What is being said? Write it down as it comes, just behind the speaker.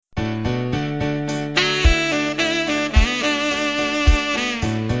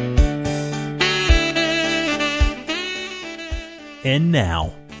And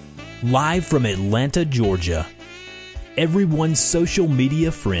now, live from Atlanta, Georgia, everyone's social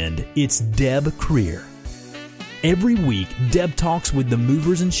media friend, it's Deb Creer. Every week, Deb talks with the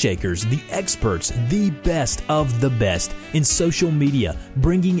movers and shakers, the experts, the best of the best in social media,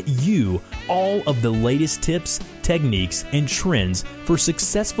 bringing you all of the latest tips, techniques, and trends for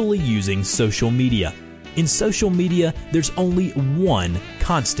successfully using social media. In social media, there's only one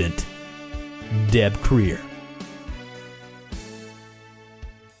constant: Deb Creer.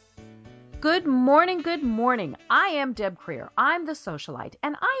 Good morning, good morning. I am Deb Creer. I'm the socialite,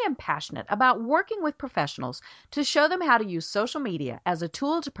 and I am passionate about working with professionals to show them how to use social media as a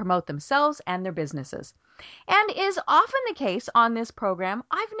tool to promote themselves and their businesses. And is often the case on this program,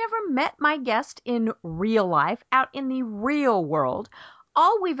 I've never met my guest in real life, out in the real world.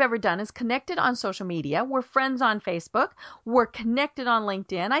 All we've ever done is connected on social media. We're friends on Facebook. We're connected on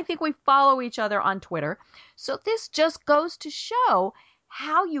LinkedIn. I think we follow each other on Twitter. So this just goes to show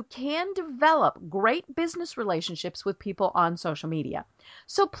how you can develop great business relationships with people on social media.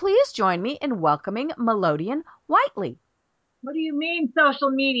 So please join me in welcoming Melodieann Whiteley. What do you mean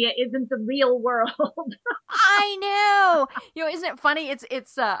social media isn't the real world? I know. Isn't it funny?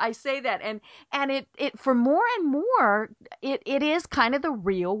 It's I say that and it for more and more it is kind of the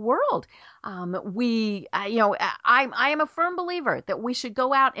real world. I am a firm believer that we should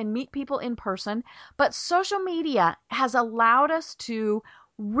go out and meet people in person, but social media has allowed us to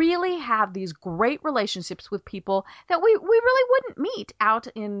really have these great relationships with people that we really wouldn't meet out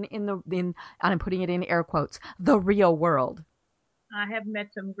in I'm putting it in air quotes, the real world. I have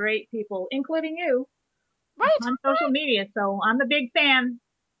met some great people, including you, right, on social media, so I'm a big fan.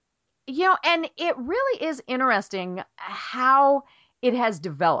 And it really is interesting how it has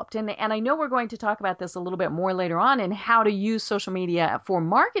developed. And I know we're going to talk about this a little bit more later on in how to use social media for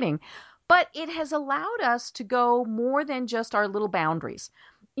marketing, but it has allowed us to go more than just our little boundaries.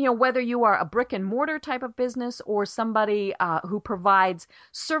 Whether you are a brick and mortar type of business or somebody who provides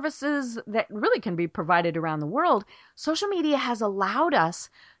services that really can be provided around the world, social media has allowed us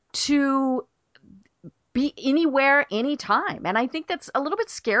to be anywhere, anytime. And I think that's a little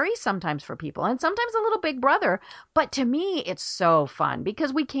bit scary sometimes for people and sometimes a little big brother. But to me, it's so fun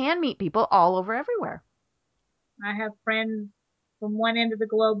because we can meet people all over everywhere. I have friends from one end of the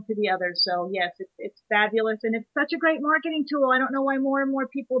globe to the other. So yes, it's fabulous. And it's such a great marketing tool. I don't know why more and more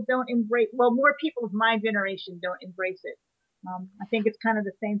people don't embrace, more people of my generation don't embrace it. I think it's kind of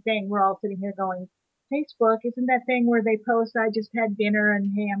the same thing. We're all sitting here going, Facebook, isn't that thing where they post, I just had dinner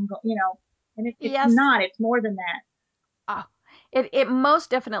and hey, and it's yes. not, it's more than that. It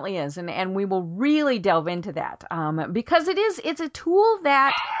most definitely is. And we will really delve into that because it's a tool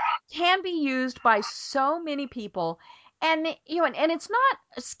that can be used by so many people. And and it's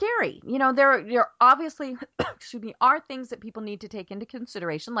not scary. There obviously, are things that people need to take into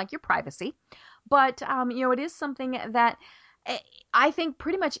consideration, like your privacy. But it is something that I think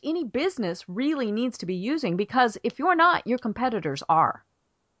pretty much any business really needs to be using, because if you're not, your competitors are.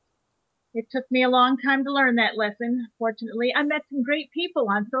 It took me a long time to learn that lesson. Fortunately, I met some great people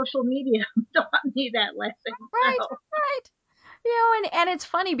on social media who taught me that lesson. Right, right. And it's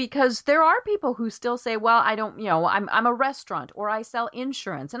funny because there are people who still say, well, I don't, I'm a restaurant or I sell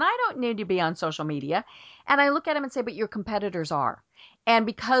insurance and I don't need to be on social media. And I look at them and say, but your competitors are. And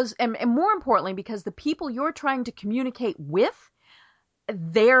more importantly, because the people you're trying to communicate with,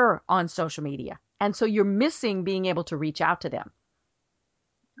 they're on social media. And so you're missing being able to reach out to them.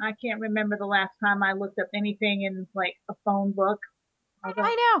 I can't remember the last time I looked up anything in like a phone book.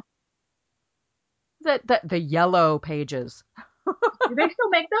 I know. The yellow pages. Do they still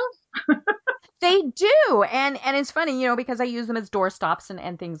make those? They do. And it's funny, because I use them as doorstops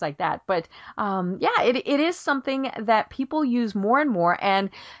and things like that. But it is something that people use more and more. And,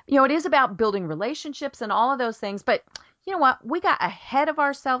 it is about building relationships and all of those things. But you know what? We got ahead of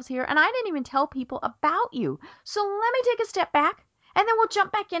ourselves here. And I didn't even tell people about you. So let me take a step back. And then we'll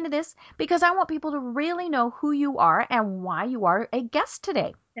jump back into this because I want people to really know who you are and why you are a guest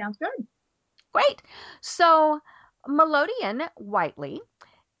today. Sounds good. Great. So Melodieann Whiteley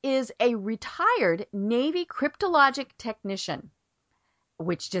is a retired Navy cryptologic technician,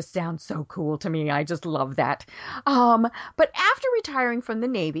 which just sounds so cool to me. I just love that. But after retiring from the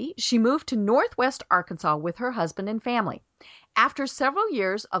Navy, she moved to Northwest Arkansas with her husband and family. After several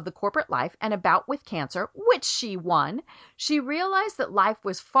years of the corporate life and a bout with cancer, which she won, she realized that life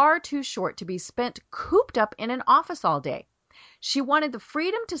was far too short to be spent cooped up in an office all day. She wanted the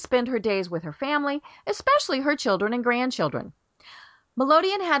freedom to spend her days with her family, especially her children and grandchildren.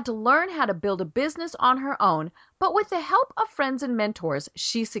 Melodieann had to learn how to build a business on her own, but with the help of friends and mentors,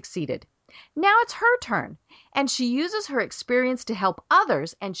 she succeeded. Now it's her turn, and she uses her experience to help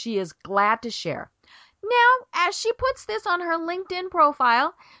others, and she is glad to share. Now, as she puts this on her LinkedIn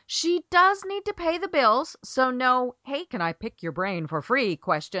profile, she does need to pay the bills, so no, hey, can I pick your brain for free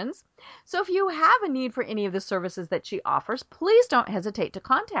questions. So if you have a need for any of the services that she offers, please don't hesitate to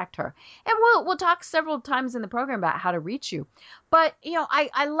contact her. And we'll talk several times in the program about how to reach you. But,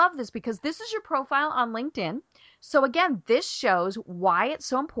 I love this because this is your profile on LinkedIn. So again, this shows why it's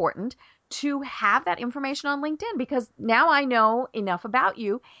so important to have that information on LinkedIn, because now I know enough about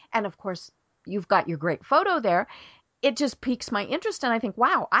you. And of course, you've got your great photo there. It just piques my interest, and I think,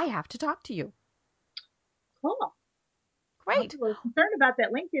 wow, I have to talk to you. Cool. Great. I was concerned about that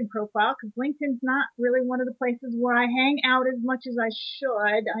LinkedIn profile because LinkedIn's not really one of the places where I hang out as much as I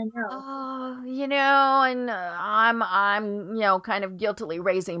should. I know. Oh, and I'm kind of guiltily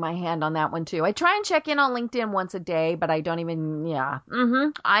raising my hand on that one too. I try and check in on LinkedIn once a day, but I don't even,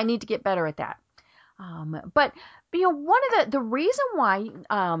 I need to get better at that. But one of the reason why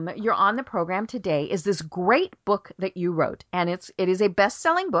you're on the program today is this great book that you wrote, and it is a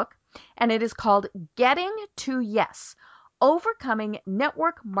best-selling book, and it is called Getting to Yes: Overcoming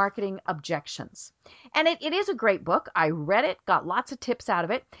Network Marketing Objections. And it is a great book. I read it, got lots of tips out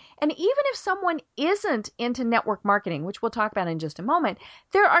of it. And even if someone isn't into network marketing, which we'll talk about in just a moment,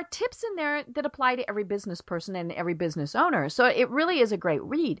 there are tips in there that apply to every business person and every business owner. So it really is a great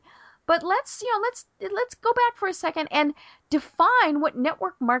read. But let's go back for a second and define what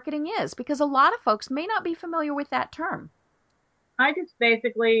network marketing is, because a lot of folks may not be familiar with that term. I just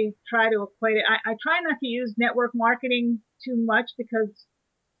basically try to equate it. I try not to use network marketing too much because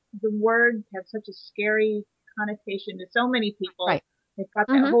the word has such a scary connotation to so many people. Right. They've got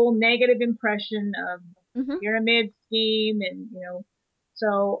that whole negative impression of pyramid scheme, and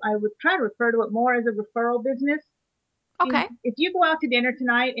so I would try to refer to it more as a referral business. Okay. If you go out to dinner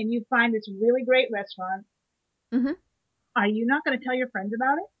tonight and you find this really great restaurant, are you not going to tell your friends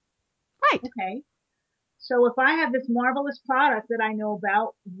about it? Right. Okay. So if I have this marvelous product that I know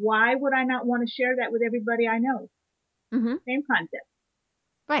about, why would I not want to share that with everybody I know? Same concept.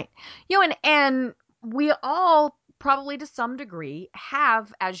 Right. And we all probably to some degree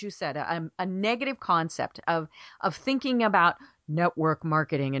have, as you said, a negative concept of thinking about network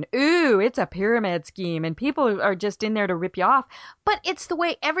marketing and, ooh, it's a pyramid scheme and people are just in there to rip you off. But it's the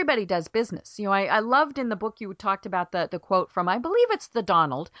way everybody does business. I loved in the book you talked about the quote from, I believe it's the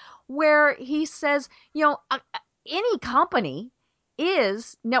Donald, where he says, any company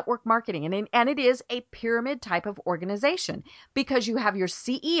is network marketing, and it is a pyramid type of organization, because you have your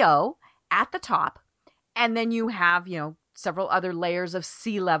CEO at the top, and then you have, several other layers of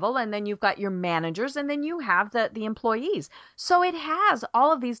C-level, and then you've got your managers, and then you have the employees. So it has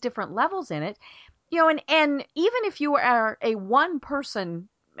all of these different levels in it, and even if you are a one-person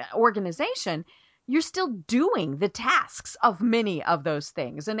organization, you're still doing the tasks of many of those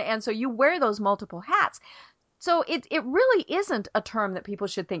things. And so you wear those multiple hats. So it really isn't a term that people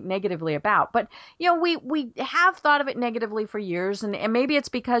should think negatively about. But, we have thought of it negatively for years. And maybe it's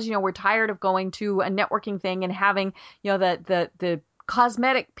because, we're tired of going to a networking thing and having, the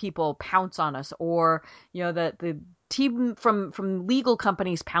cosmetic people pounce on us, or, the team from legal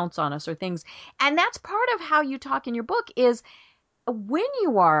companies pounce on us, or things. And that's part of how you talk in your book is, when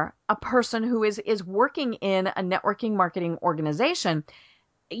you are a person who is working in a networking marketing organization,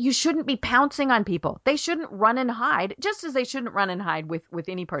 you shouldn't be pouncing on people. They shouldn't run and hide, just as they shouldn't run and hide with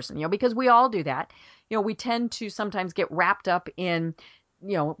any person, because we all do that. We tend to sometimes get wrapped up in,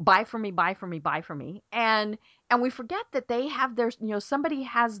 buy from me, buy from me, buy from me. And we forget that they have their, somebody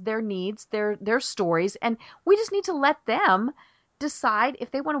has their needs, their stories, and we just need to let them decide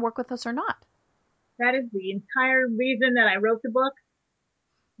if they want to work with us or not. That is the entire reason that I wrote the book.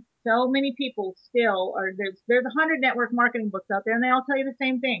 So many people still there's 100 network marketing books out there, and they all tell you the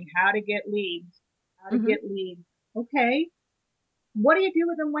same thing: how to get leads, Okay. What do you do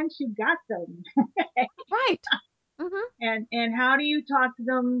with them once you got them? Right. And how do you talk to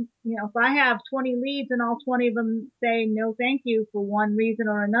them? If I have 20 leads and all 20 of them say no, thank you for one reason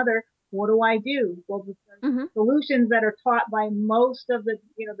or another, what do I do? Well, the solutions that are taught by most of the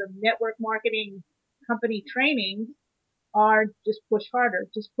network marketing company trainings are just push harder.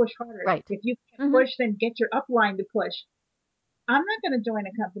 Right. If you can't push, then get your upline to push. I'm not going to join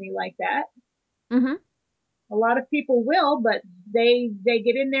a company like that. A lot of people will, but they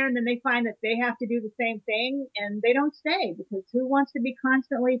get in there and then they find that they have to do the same thing, and they don't stay, because who wants to be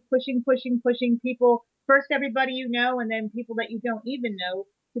constantly pushing people, first everybody you know, and then people that you don't even know,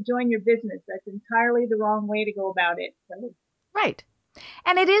 to join your business? That's entirely the wrong way to go about it. So. Right.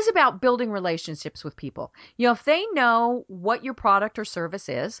 And it is about building relationships with people. If they know what your product or service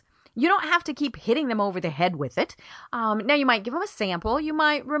is, You don't have to keep hitting them over the head with it. Now, you might give them a sample. You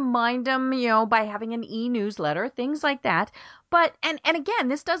might remind them, by having an e-newsletter, things like that. But, and again,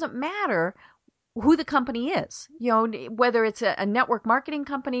 this doesn't matter who the company is, whether it's a network marketing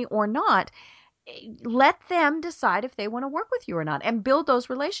company or not. Let them decide if they want to work with you or not and build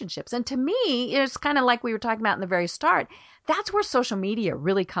those relationships. And to me, it's kind of like we were talking about in the very start. That's where social media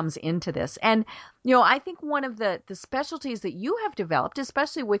really comes into this. And, I think one of the specialties that you have developed,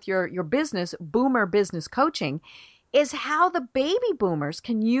 especially with your business, Boomer Business Coaching, is how the baby boomers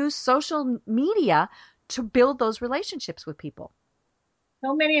can use social media to build those relationships with people.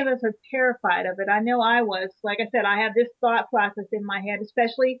 So many of us are terrified of it. I know I was. Like I said, I have this thought process in my head,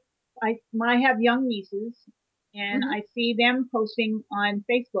 especially I have young nieces, and I see them posting on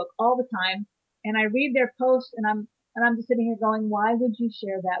Facebook all the time, and I read their posts, and I'm just sitting here going, why would you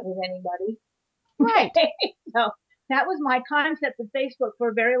share that with anybody? Right. So that was my concept of Facebook for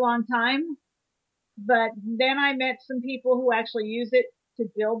a very long time. But then I met some people who actually use it to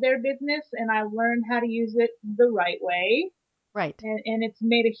build their business, and I learned how to use it the right way. Right. And it's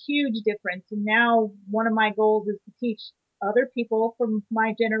made a huge difference. And now one of my goals is to teach other people from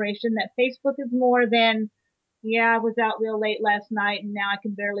my generation that Facebook is more than, I was out real late last night and now I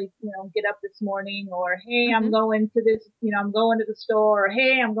can barely, get up this morning, or, hey, I'm going to this, I'm going to the store, or,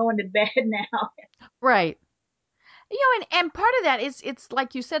 hey, I'm going to bed now. Right. And part of that is, it's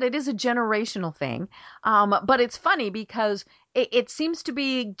like you said, it is a generational thing. But it's funny because it seems to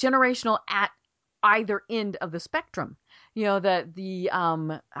be generational at either end of the spectrum.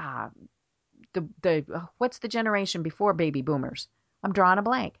 What's the generation before baby boomers? I'm drawing a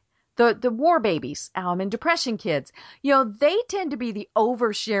blank. The war babies, and depression kids, they tend to be the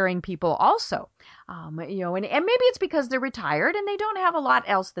oversharing people also. And maybe it's because they're retired and they don't have a lot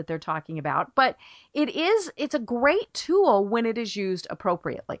else that they're talking about, but it's a great tool when it is used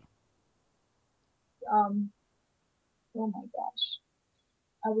appropriately. Oh my gosh.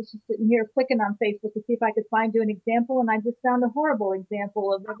 I was just sitting here clicking on Facebook to see if I could find you an example, and I just found a horrible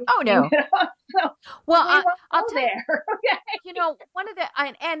example of everything. Oh no! So, well, I'll tell there. Okay. One of the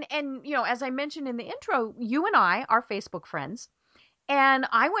and as I mentioned in the intro, you and I are Facebook friends, and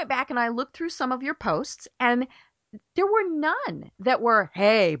I went back and I looked through some of your posts, and there were none that were,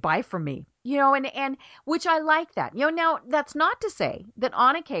 hey, buy from me. And which I like that. Now that's not to say that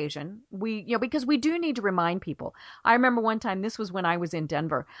on occasion we, because we do need to remind people. I remember one time, this was when I was in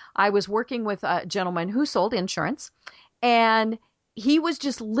Denver, I was working with a gentleman who sold insurance, and he was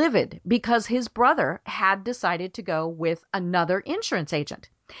just livid because his brother had decided to go with another insurance agent.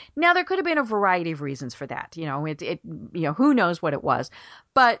 Now there could have been a variety of reasons for that. Who knows what it was,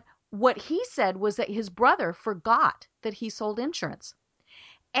 but what he said was that his brother forgot that he sold insurance.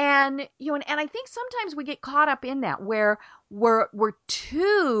 And, and I think sometimes we get caught up in that where we're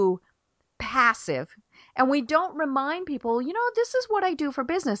too passive and we don't remind people, this is what I do for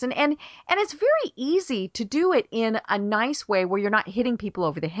business. And it's very easy to do it in a nice way where you're not hitting people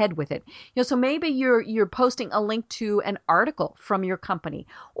over the head with it. So maybe you're posting a link to an article from your company,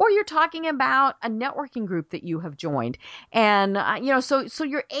 or you're talking about a networking group that you have joined. And, so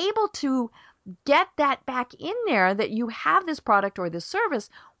you're able to get that back in there, that you have this product or this service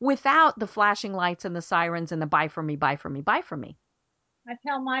without the flashing lights and the sirens and the buy from me, buy from me, buy from me. I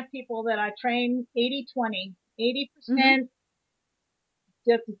tell my people that I train 80-20, 80%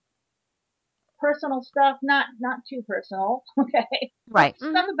 just personal stuff, not too personal. Okay. Right.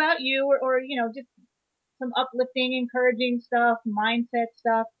 Stuff about you or, just some uplifting, encouraging stuff, mindset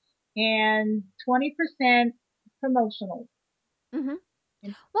stuff, and 20% promotional.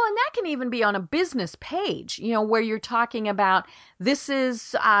 Well, and that can even be on a business page, where you're talking about this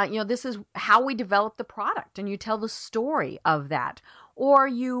is how we develop the product, and you tell the story of that, or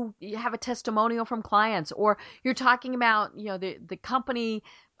you have a testimonial from clients, or you're talking about, the company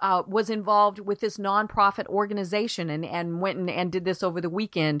was involved with this nonprofit organization and went and did this over the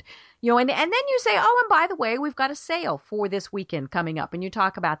weekend, and then you say, oh, and by the way, we've got a sale for this weekend coming up, and you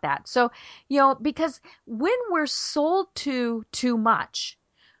talk about that. So, because when we're sold to too much,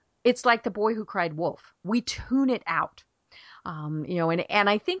 it's like the boy who cried wolf. We tune it out. And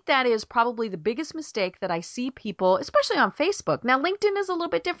I think that is probably the biggest mistake that I see people, especially on Facebook. Now, LinkedIn is a little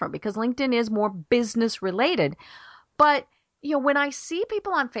bit different because LinkedIn is more business related, but when I see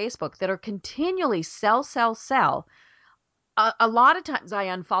people on Facebook that are continually sell, a lot of times I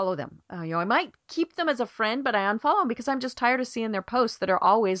unfollow them. I might keep them as a friend, but I unfollow them because I'm just tired of seeing their posts that are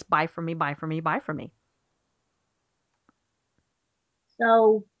always buy from me, buy from me, buy from me.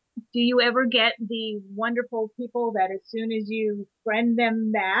 So Do you ever get the wonderful people that as soon as you friend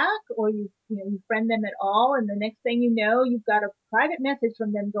them back, or you friend them at all, and the next thing you know, you've got a private message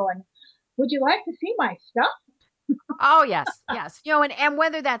from them going, "Would you like to see my stuff?" Oh, yes, yes. And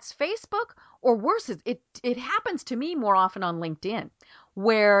whether that's Facebook or worse, it happens to me more often on LinkedIn,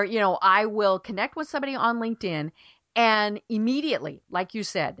 where, I will connect with somebody on LinkedIn and immediately, like you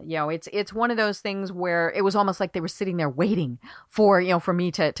said, it's one of those things where it was almost like they were sitting there waiting for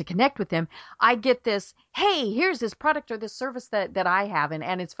me to connect with them. I get this, hey, here's this product or this service that I have.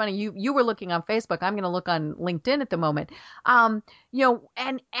 And it's funny, you were looking on Facebook. I'm going to look on LinkedIn at the moment. And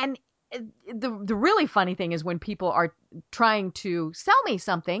the really funny thing is when people are trying to sell me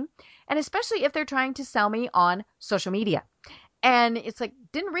something, and especially if they're trying to sell me on social media. And it's like,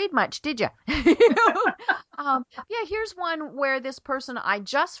 didn't read much, did you? Yeah, here's one where this person, I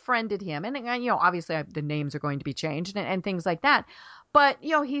just friended him. And obviously the names are going to be changed and things like that. But,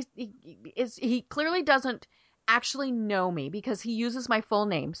 he clearly doesn't actually know me because he uses my full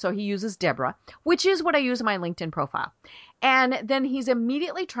name. So he uses Deborah, which is what I use in my LinkedIn profile. And then he's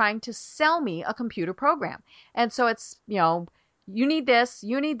immediately trying to sell me a computer program. And so it's, you need this,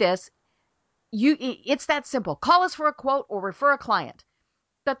 you need this. It's that simple. Call us for a quote or refer a client.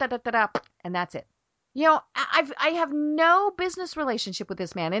 Da, da, da, da, da, and that's it. I have no business relationship with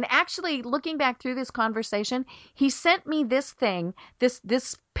this man. And actually, looking back through this conversation, he sent me this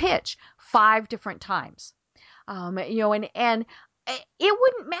pitch 5 different times. And it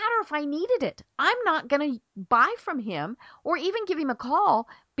wouldn't matter if I needed it. I'm not going to buy from him or even give him a call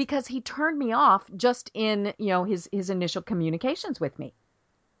because he turned me off just in, his initial communications with me.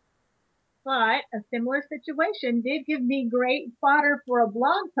 But a similar situation did give me great fodder for a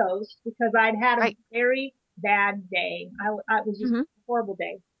blog post because I'd had a very bad day. It was just a horrible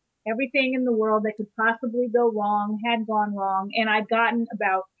day. Everything in the world that could possibly go wrong had gone wrong. And I'd gotten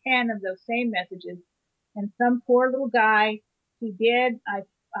about 10 of those same messages. And some poor little guy, he did. I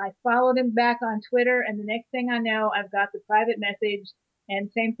followed him back on Twitter. And the next thing I know, I've got the private message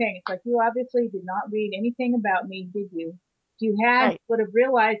and same thing. It's like, you obviously did not read anything about me, did you? You would have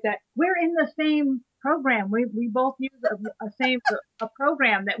realized that we're in the same program. We both use a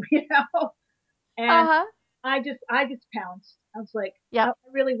program that we have. And I just pounced. I was like, I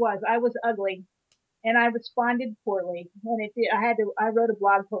really was. I was ugly. And I responded poorly. And I wrote a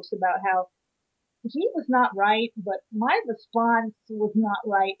blog post about how he was not right, but my response was not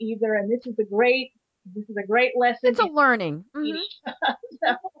right either. And this is a great lesson. It's a learning. Mm-hmm.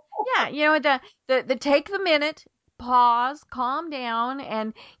 So. Yeah. The take the minute, pause, calm down,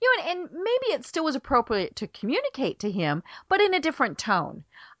 and and maybe it still was appropriate to communicate to him, but in a different tone.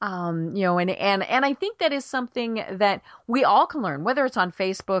 And I think that is something that we all can learn, whether it's on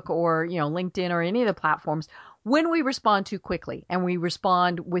Facebook or LinkedIn or any of the platforms. When we respond too quickly and we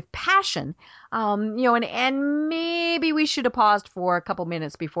respond with passion, and maybe we should have paused for a couple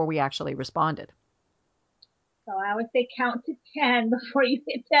minutes before we actually responded. So I would say count to 10 before you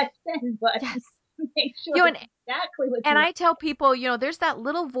hit that send button. Yes. Make sure exactly what I tell people, there's that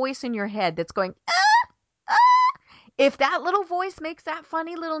little voice in your head that's going, ah, ah. If that little voice makes that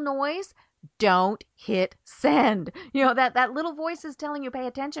funny little noise, don't hit send. That little voice is telling you, pay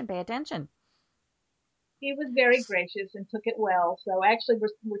attention, pay attention. He was very gracious and took it well. So actually,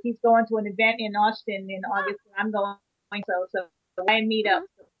 he's going to an event in Austin in August, and I'm going. So I meet up.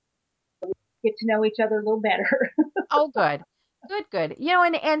 So we get to know each other a little better. Oh, good. Good.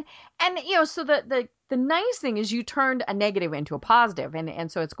 So the nice thing is you turned a negative into a positive,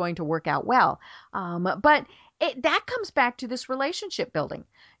 and so it's going to work out well. But that comes back to this relationship building.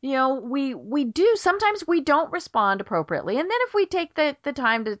 Sometimes we don't respond appropriately. And then if we take the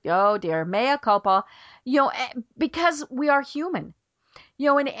time to, oh dear, mea culpa, because we are human.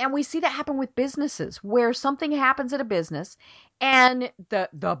 And we see that happen with businesses where something happens at a business and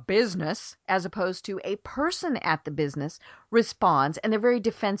the business, as opposed to a person at the business, responds and they're very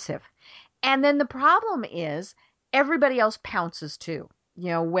defensive. And then the problem is everybody else pounces too.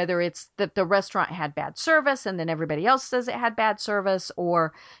 Whether it's that the restaurant had bad service and then everybody else says it had bad service,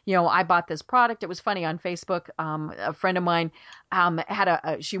 or, I bought this product. It was funny on Facebook. A friend of mine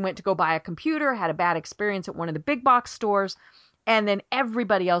she went to go buy a computer, had a bad experience at one of the big box stores. And then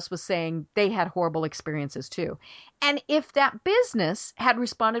everybody else was saying they had horrible experiences too. And if that business had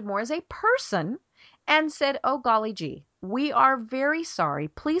responded more as a person and said, oh, golly gee, we are very sorry.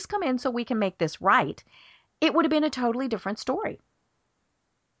 Please come in so we can make this right, it would have been a totally different story.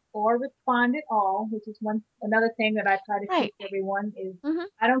 Or respond at all, which is another thing that I try to teach everyone is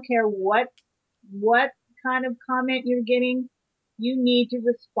I don't care what kind of comment you're getting, you need to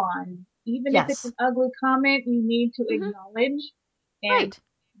respond. Even if it's an ugly comment, you need to acknowledge and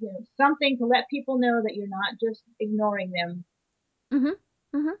something to let people know that you're not just ignoring them. Mhm.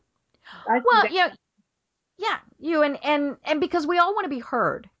 Mhm. I think Well, that, yeah, you and because we all want to be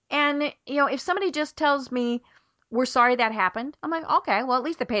heard. And if somebody just tells me we're sorry that happened, I'm like, okay, well at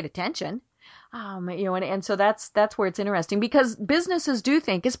least they paid attention. And so that's where it's interesting because businesses do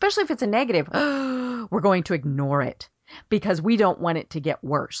think, especially if it's a negative, we're going to ignore it because we don't want it to get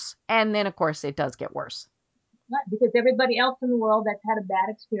worse. And then of course it does get worse. because everybody else in the world that's had a bad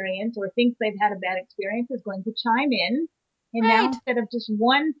experience or thinks they've had a bad experience is going to chime in. And now Right. instead of just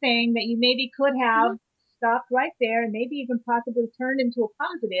one thing that you maybe could have Hmm. stopped right there and maybe even possibly turned into a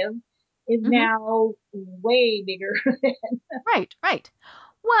positive is Hmm. now way bigger. Right, right.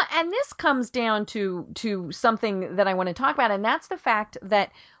 Well, and this comes down to something that I want to talk about, and that's the fact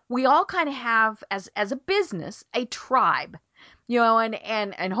that we all kind of have, as a business, a tribe,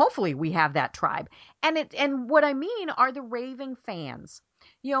 and hopefully we have that tribe. And what I mean are the raving fans,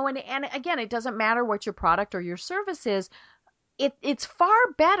 and again, it doesn't matter what your product or your service is. It's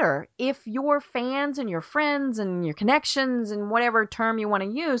far better if your fans and your friends and your connections and whatever term you want to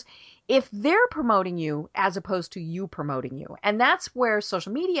use, if they're promoting you as opposed to you promoting you. And that's where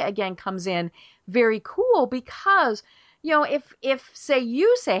social media again comes in very cool because if say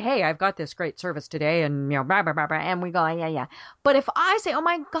you say, hey, I've got this great service today and blah blah blah, blah, and we go, yeah, yeah. But if I say, oh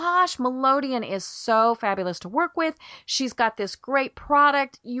my gosh, Melodieann is so fabulous to work with, she's got this great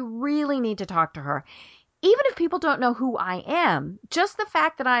product, you really need to talk to her. Even if people don't know who I am, just the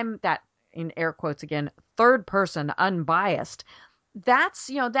fact that I'm that, in air quotes again, third person, unbiased, that's,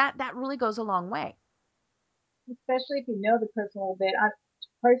 that really goes a long way. Especially if you know the person a little bit.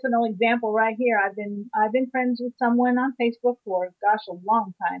 Personal example right here. I've been friends with someone on Facebook for gosh a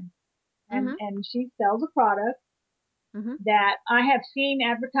long time, and Mm-hmm. she sells a product Mm-hmm. that I have seen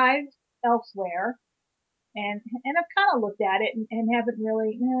advertised elsewhere, and I've kind of looked at it and haven't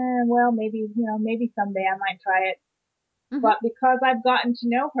really. Well, maybe maybe someday I might try it. Mm-hmm. But because I've gotten to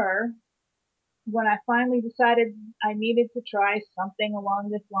know her, when I finally decided I needed to try something along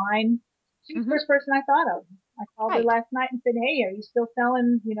this line, she was the Mm-hmm. first person I thought of. I called her Right. last night and said, "Hey, are you still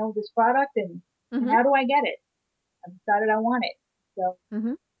selling, this product? And Mm-hmm. how do I get it? I decided I want it." So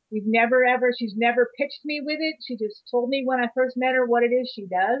Mm-hmm. she's never pitched me with it. She just told me when I first met her what it is she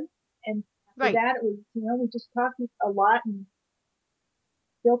does. And after Right. that, it was, we just talked a lot and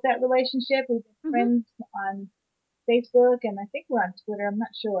built that relationship. We've been Mm-hmm. friends on Facebook and I think we're on Twitter. I'm not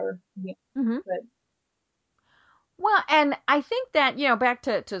sure. Yeah, Mm-hmm. but Well, and I think that, back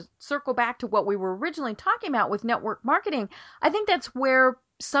to circle back to what we were originally talking about with network marketing, I think that's where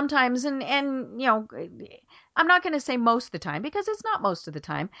sometimes, and I'm not going to say most of the time because it's not most of the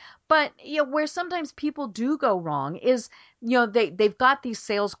time, but, where sometimes people do go wrong is, they've got these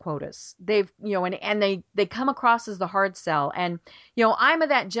sales quotas. They've, and they come across as the hard sell. And, I'm of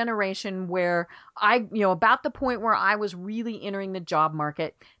that generation where about the point where I was really entering the job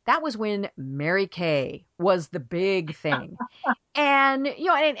market, that was when Mary Kay was the big thing. And,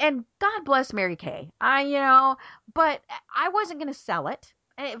 and God bless Mary Kay. But I wasn't going to sell it.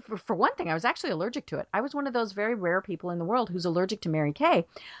 For one thing, I was actually allergic to it. I was one of those very rare people in the world who's allergic to Mary Kay.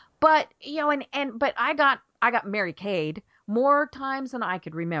 But, but I got Mary Kay'd more times than I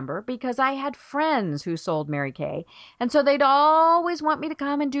could remember because I had friends who sold Mary Kay. And so they'd always want me to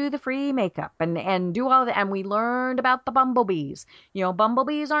come and do the free makeup and do all that. And we learned about the bumblebees.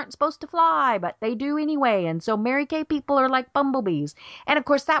 Bumblebees aren't supposed to fly, but they do anyway. And so Mary Kay people are like bumblebees. And of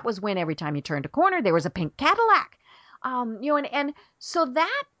course, that was when every time you turned a corner, there was a pink Cadillac. And so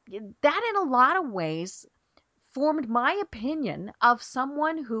that in a lot of ways formed my opinion of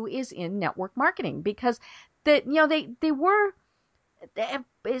someone who is in network marketing because that they were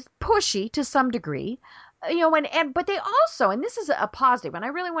is pushy to some degree, and but they also, and this is a positive, and I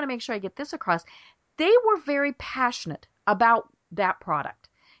really want to make sure I get this across, they were very passionate about that product.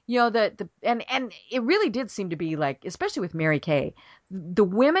 And it really did seem to be like, especially with Mary Kay, the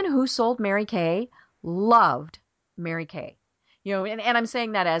women who sold Mary Kay loved Mary Kay. And I'm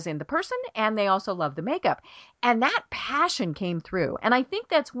saying that as in the person, and they also love the makeup. And that passion came through. And I think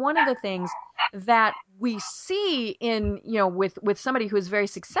that's one of the things that we see in, with somebody who is very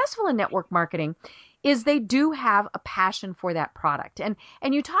successful in network marketing is they do have a passion for that product. And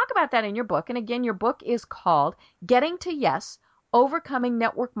you talk about that in your book. And again, your book is called Getting to Yes, Overcoming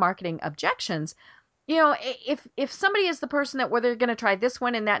Network Marketing Objections. If somebody is the person that where they're going to try this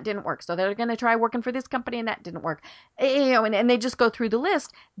one and that didn't work, so they're going to try working for this company and that didn't work, and they just go through the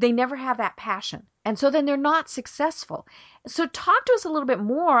list, they never have that passion. And so then they're not successful. So talk to us a little bit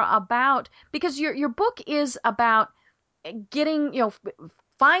more about, because your book is about getting,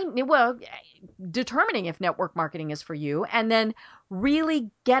 determining if network marketing is for you, and then really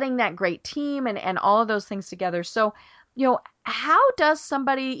getting that great team and all of those things together. So, how does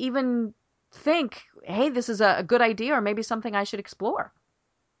somebody even think, hey, this is a good idea or maybe something I should explore?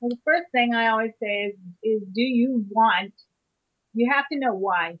 Well, the first thing I always say is you have to know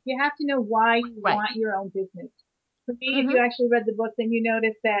why. You have to know why you Right. want your own business. For me, if Mm-hmm. you actually read the book, then you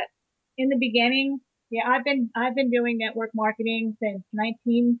notice that in the beginning, yeah, I've been doing network marketing since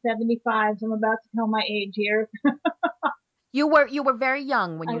 1975. So I'm about to tell my age here. You were very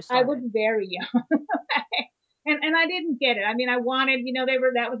young when you I was started. very young. And I didn't get it. I mean, I wanted,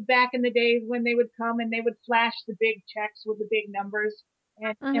 that was back in the days when they would come and they would flash the big checks with the big numbers. And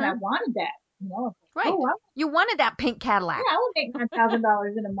I Mm-hmm. wanted that, Right. I You wanted that pink Cadillac. yeah, I would make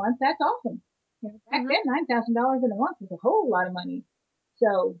 $9,000 in a month. That's awesome. Back Mm-hmm. then, $9,000 in a month was a whole lot of money.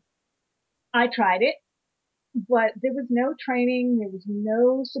 So I tried it, but there was no training. There was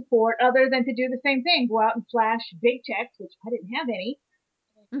no support other than to do the same thing, go out and flash big checks, which I didn't have any,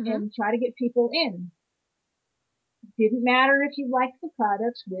 Mm-hmm. and try to get people in. Didn't matter if you liked the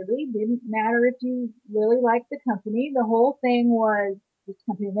products, really. Didn't matter if you really liked the company. The whole thing was, this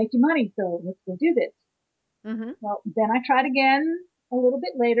company will make you money, so let's go do this. Mm-hmm. Well, then I tried again a little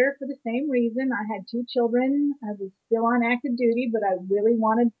bit later for the same reason. I had two children. I was still on active duty, but I really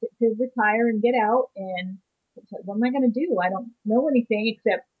wanted to retire and get out. And I said, what am I going to do? I don't know anything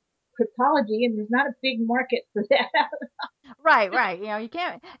except cryptology, and there's not a big market for that. Right, right. You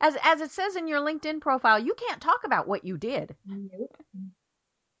can't, as it says in your LinkedIn profile, you can't talk about what you did. Nope.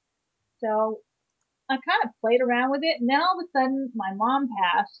 So I kind of played around with it, and then all of a sudden my mom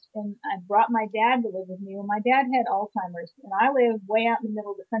passed, and I brought my dad to live with me. Well, my dad had Alzheimer's, and I live way out in the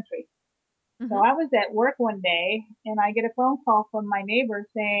middle of the country. So Mm-hmm. I was at work one day and I get a phone call from my neighbor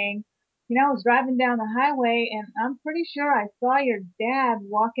saying, I was driving down the highway and I'm pretty sure I saw your dad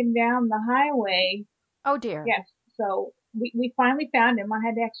walking down the highway. Oh dear. Yes. So we finally found him. I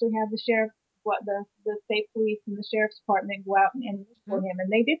had to actually have the sheriff, the state police and the sheriff's department go out and look for Mm-hmm. him.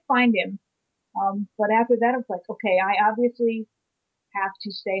 And they did find him. But after that, I was like, okay, I obviously have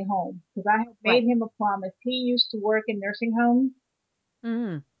to stay home because I had made Right. him a promise. He used to work in nursing homes.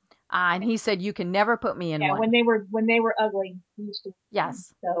 Mm-hmm. And he said, you can never put me in Yeah, one. when they were ugly, he used to.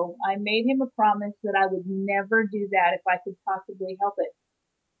 Yes. So I made him a promise that I would never do that if I could possibly help it.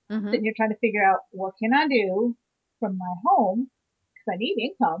 I'm Mm-hmm. sitting here trying to figure out what can I do from my home because I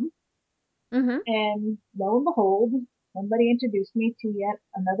need income. Mm-hmm. And lo and behold, somebody introduced me to yet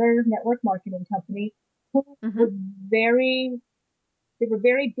another network marketing company who Mm-hmm. was very they were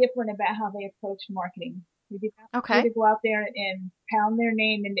very different about how they approached marketing. They did not want Okay. you to go out there and pound their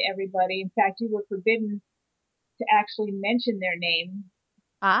name into everybody. In fact, you were forbidden to actually mention their name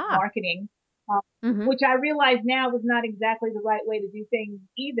Ah. marketing, um, Mm-hmm. which I realize now was not exactly the right way to do things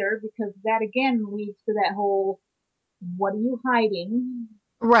either, because that again leads to that whole, what are you hiding?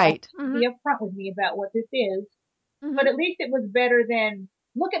 Right. Mm-hmm. Be upfront with me about what this is. But Mm-hmm. at least it was better than,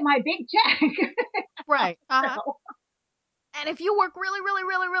 look at my big check. Right. Uh-huh. So, And if you work really, really,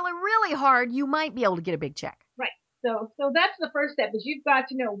 really, really, really hard, you might be able to get a big check. right. So that's the first step is you've got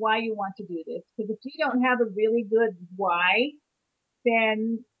to know why you want to do this. Because if you don't have a really good why,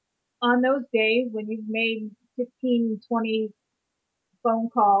 then on those days when you've made 15, 20 phone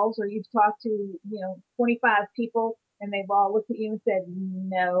calls or you've talked to, 25 people and they've all looked at you and said,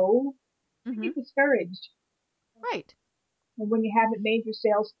 no, you Mm-hmm. get discouraged. Right. And when you haven't made your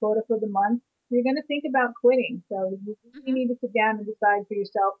sales quota for the month, you're going to think about quitting. So you really Mm-hmm. need to sit down and decide for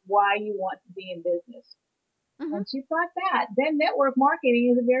yourself why you want to be in business. Mm-hmm. Once you've got that, then network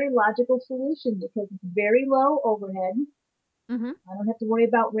marketing is a very logical solution because it's very low overhead. Mm-hmm. I don't have to worry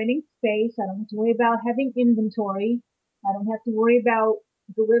about renting space. I don't have to worry about having inventory. I don't have to worry about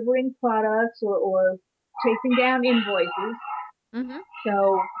delivering products or chasing down invoices. Mm-hmm.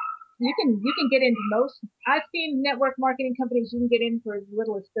 So you can get into most. I've seen network marketing companies you can get in for as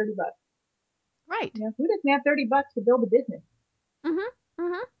little as $30. Right. Who doesn't have $30 to build a business? Mm-hmm.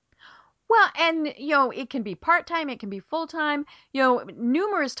 Mm-hmm. Well, and it can be part-time, it can be full-time.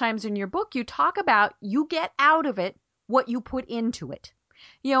 Numerous times in your book you talk about you get out of it what you put into it.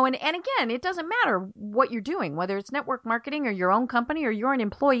 And again, it doesn't matter what you're doing, whether it's network marketing or your own company or you're an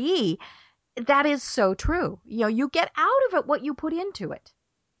employee. That is so true. You get out of it what you put into it.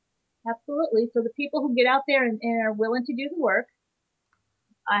 Absolutely. So the people who get out there and are willing to do the work,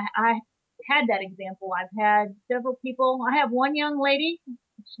 I had that example. I've had several people. I have one young lady.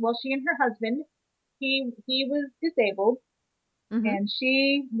 Well, she and her husband. He was disabled Mm-hmm. and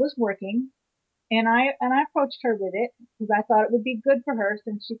she was working. And I approached her with it because I thought it would be good for her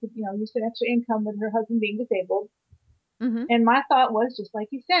since she could use an extra income with her husband being disabled. Mm-hmm. And my thought was, just like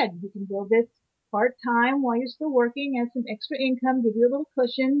you said, you can build this part-time while you're still working and some extra income, give you a little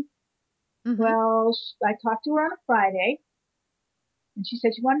cushion. Mm-hmm. Well, I talked to her on a Friday and she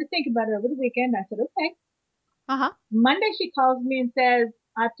said she wanted to think about it over the weekend. I said, okay. Uh-huh. Monday she calls me and says,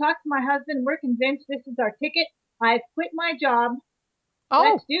 I've talked to my husband. We're convinced this is our ticket. I've quit my job.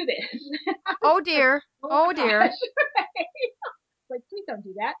 Let's Oh, do this. I was oh like, dear. oh Oh my dear. gosh. Like, please don't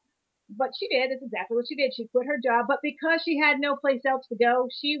do that. But she did. It's exactly what she did. She quit her job. But because she had no place else to go,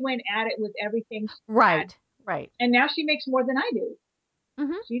 she went at it with everything she had. Right. Right. And now she makes more than I do.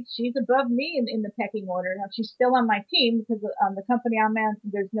 Mm-hmm. She's above me in the pecking order. Now she's still on my team because the company I'm at,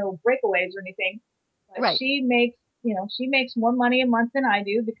 there's no breakaways or anything. But Right. she makes more money a month than I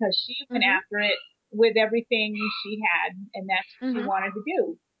do because she went Mm-hmm. after it with everything she had, and that's what she Mm-hmm. wanted to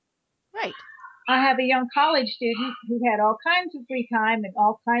do. Right. I have a young college student who had all kinds of free time and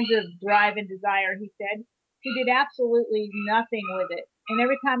all kinds of drive and desire, he said, who did absolutely nothing with it. And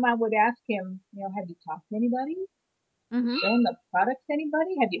every time I would ask him, have you talked to anybody? Mm-hmm. Shown the products to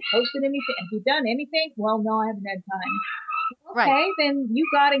anybody? Have you posted anything? Have you done anything? Well, no, I haven't had time. Right. Okay, then you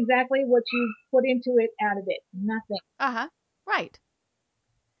got exactly what you put into it out of it. Nothing. Uh-huh. Right.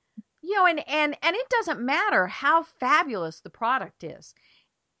 And it doesn't matter how fabulous the product is.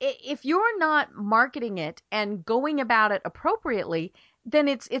 If you're not marketing it and going about it appropriately, then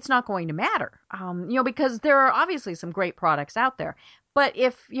it's not going to matter. Because there are obviously some great products out there. But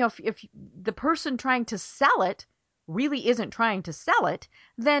if the person trying to sell it really isn't trying to sell it,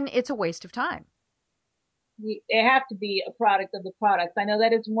 then it's a waste of time. They have to be a product of the products. I know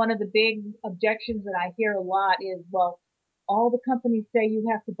that is one of the big objections that I hear a lot is, well, all the companies say you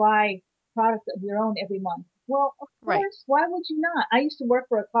have to buy products of your own every month. Well, of Right. course, why would you not? I used to work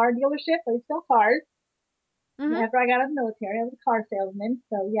for a car dealership. I sell cars. Mm-hmm. After I got out of the military, I was a car salesman.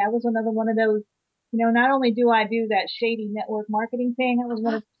 So yeah, I was another one of those. Not only do I do that shady network marketing thing, I was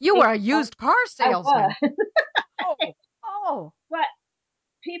one of You those. were a used car I salesman. was. Oh, oh, But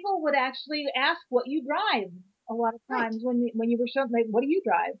people would actually ask what you drive a lot of right. times when you were showing, like, what do you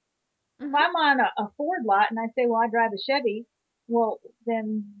drive? If Mm-hmm. I'm on a Ford lot and I say, well, I drive a Chevy, well,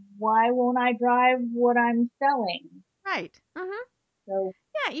 then why won't I drive what I'm selling? Right. Mm-hmm. So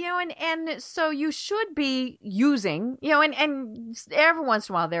Yeah, and so you should be using, and every once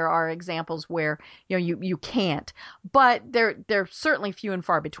in a while there are examples where, you can't, but they're certainly few and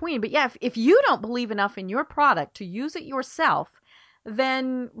far between. But yeah, if you don't believe enough in your product to use it yourself,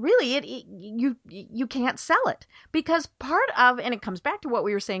 then really you can't sell it, because part of, and it comes back to what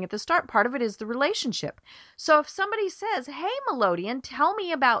we were saying at the start, part of it is the relationship. So if somebody says, "Hey, Melodieann, tell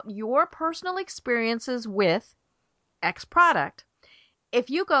me about your personal experiences with X product,"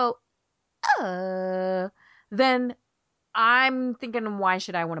 if you go, then I'm thinking, why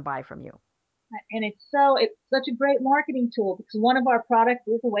should I want to buy from you? and it's such a great marketing tool because one of our products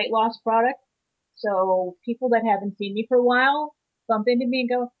is a weight loss product. So people that haven't seen me for a while bump into me and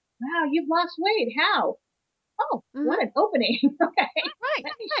go, wow, you've lost weight. How? Oh, Mm-hmm. what an opening. Okay. Right,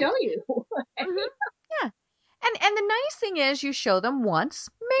 Let me right. show you. Mm-hmm. Yeah. And the nice thing is you show them once,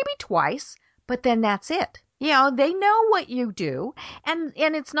 maybe twice, but then that's it. They know what you do, and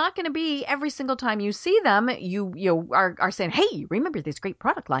it's not going to be every single time you see them, you are saying, "Hey, remember this great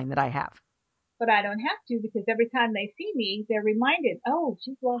product line that I have?" But I don't have to because every time they see me, they're reminded, oh,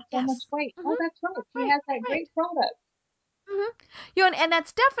 she's lost so much Yes. weight. Oh, Mm-hmm. that's right. She Right, has that right. great product. Mm-hmm. And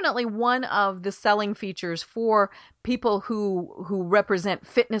that's definitely one of the selling features for people who represent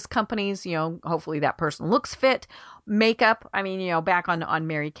fitness companies. Hopefully that person looks fit. Makeup. I mean, back on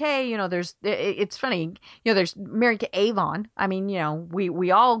Mary Kay. It's funny. There's Mary Kay Avon. I mean,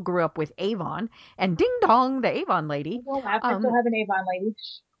 we all grew up with Avon, and ding dong, the Avon lady. Well, I still have an Avon lady.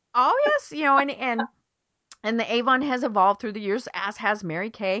 Oh yes, and the Avon has evolved through the years, as has Mary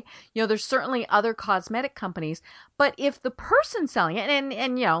Kay. There's certainly other cosmetic companies, but if the person selling it,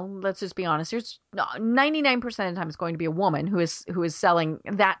 and let's just be honest, there's 99% of the time it's going to be a woman who is selling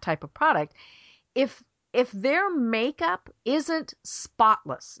that type of product. If their makeup isn't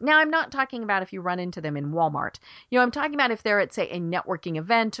spotless, now I'm not talking about if you run into them in Walmart. I'm talking about if they're at, say, a networking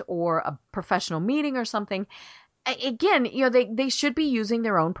event or a professional meeting or something. Again, they should be using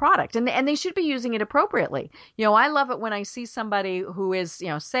their own product, and they should be using it appropriately. I love it when I see somebody who is,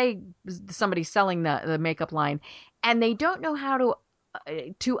 say somebody selling the makeup line, and they don't know how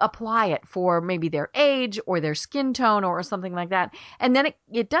to apply it for maybe their age or their skin tone or something like that. And then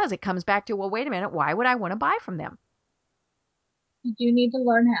it comes back to, well, wait a minute, why would I want to buy from them? You do need to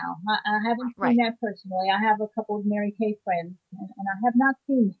learn how. I haven't seen Right. that personally. I have a couple of Mary Kay friends, and I have not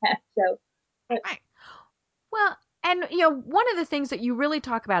seen that. So, but Right. Well, and one of the things that you really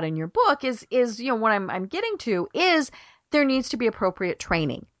talk about in your book is what I'm getting to is there needs to be appropriate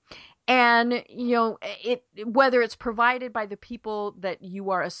training. And, whether it's provided by the people that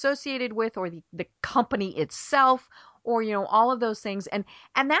you are associated with or the company itself, or, all of those things. And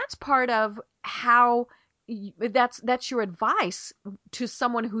that's part of how that's your advice to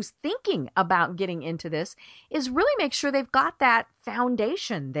someone who's thinking about getting into this, is really make sure they've got that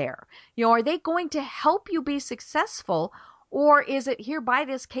foundation there. Are they going to help you be successful? Or is it, here, buy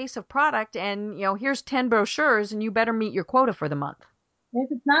this case of product and, here's 10 brochures and you better meet your quota for the month? Yes,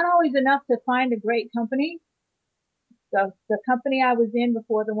 it's not always enough to find a great company. The company I was in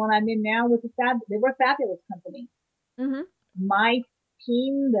before the one I'm in now they were a fabulous company. Mm-hmm. My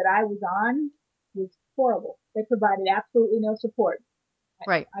team that I was on was horrible. They provided absolutely no support.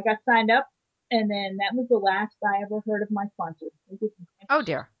 Right. I got signed up, and then that was the last I ever heard of my sponsor. Oh,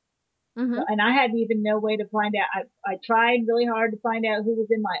 dear. Mm-hmm. So, and I had even no way to find out. I tried really hard to find out who was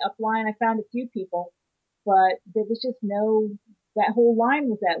in my upline. I found a few people, but there was just that whole line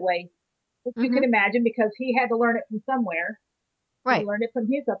was that way. Which you could imagine, because he had to learn it from somewhere. Right. He learned it from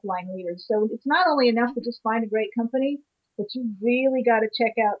his upline leaders. So it's not only enough to just find a great company, but you really got to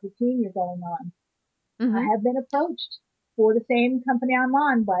check out the team you're going on. Mm-hmm. I have been approached for the same company I'm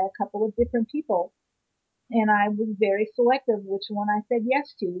on by a couple of different people. And I was very selective which one I said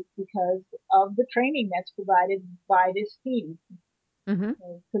yes to, because of the training that's provided by this team. Mm-hmm.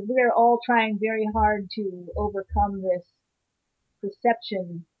 Because we're all trying very hard to overcome this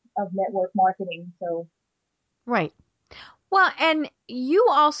perception of network marketing. So. Right. Well, and you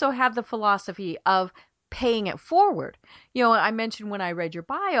also have the philosophy of paying it forward. I mentioned when I read your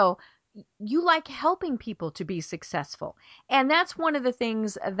bio, you like helping people to be successful. And that's one of the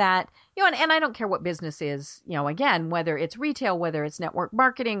things that, and I don't care what business is, again, whether it's retail, whether it's network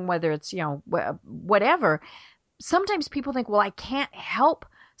marketing, whether it's, whatever. Sometimes people think, well, I can't help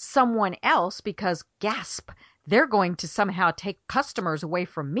someone else because, gasp, they're going to somehow take customers away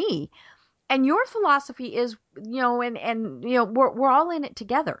from me. And your philosophy is, we're all in it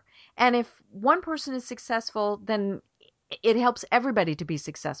together. And if one person is successful, then it helps everybody to be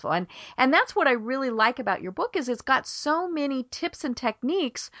successful. And that's what I really like about your book, is it's got so many tips and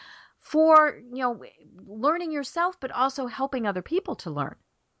techniques for, learning yourself, but also helping other people to learn.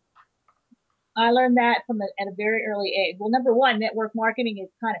 I learned that at a very early age. Well, number one, network marketing is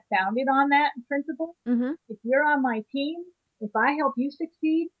kind of founded on that principle. Mm-hmm. If you're on my team, if I help you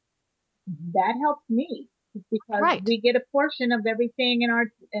succeed, that helps me, because we get a portion of everything in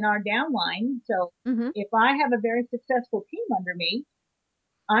our downline. So if I have a very successful team under me,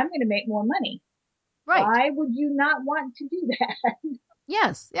 I'm going to make more money. Right. Why would you not want to do that?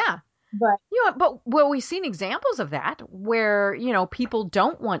 Yes. Yeah. But we've seen examples of that where, people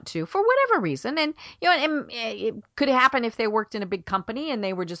don't want to, for whatever reason. And, and it could happen if they worked in a big company and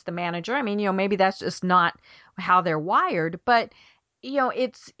they were just the manager. I mean, maybe that's just not how they're wired, but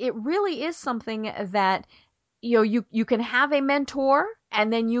it really is something that, you can have a mentor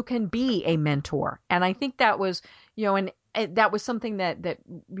and then you can be a mentor. And I think that was, and that was something that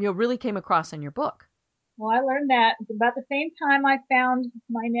really came across in your book. Well, I learned that about the same time I found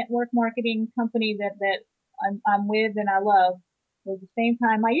my network marketing company that I'm with and I love. Was the same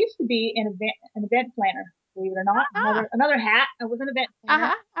time I used to be an event planner. Believe it or not, another hat. I was an event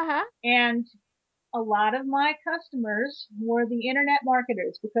planner, and a lot of my customers were the internet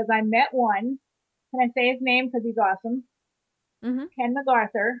marketers, because I met one. Can I say his name because he's awesome? Mm-hmm. Ken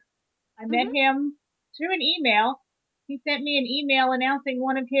MacArthur. I met him through an email. He sent me an email announcing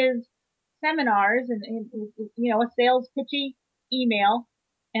one of his seminars, and a sales pitchy email.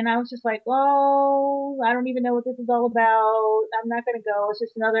 And I was just like, oh, I don't even know what this is all about. I'm not going to go. It's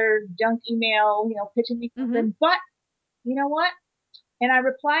just another junk email, pitching me something. But you know what? And I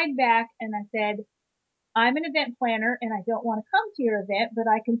replied back and I said, I'm an event planner and I don't want to come to your event, but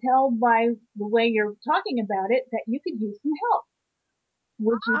I can tell by the way you're talking about it that you could use some help.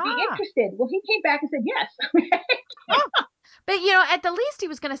 Would you be interested? Well, he came back and said yes. But at the least he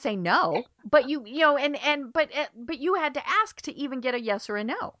was going to say no. But but you had to ask to even get a yes or a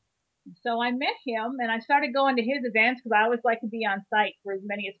no. So I met him and I started going to his events, because I always like to be on site for as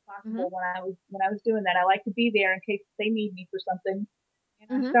many as possible when I was doing that. I like to be there in case they need me for something.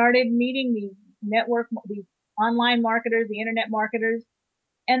 And I started meeting these online marketers, the internet marketers,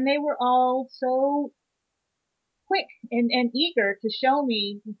 and they were all so quick and eager to show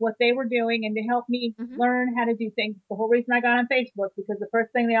me what they were doing and to help me learn how to do things. The whole reason I got on Facebook, because the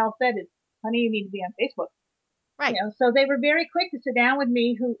first thing they all said is, honey, you need to be on Facebook. Right. So they were very quick to sit down with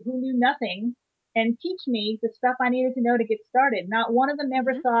me, who knew nothing, and teach me the stuff I needed to know to get started. Not one of them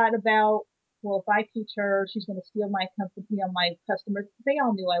ever thought about, well, if I teach her, she's going to steal my company, my customers. They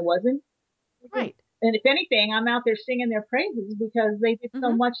all knew I wasn't. Right. And if anything, I'm out there singing their praises because they did so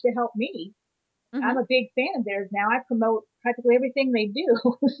Mm-hmm. much to help me. Mm-hmm. I'm a big fan of theirs now. I promote practically everything they do.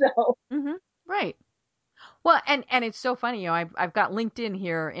 So Mm-hmm. Right. Well, and it's so funny, I've got LinkedIn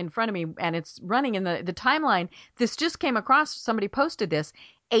here in front of me, and it's running in the timeline. This just came across. Somebody posted this.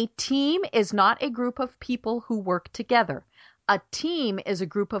 A team is not a group of people who work together. A team is a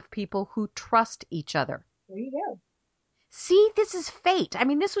group of people who trust each other. there you go. See, this is fate. I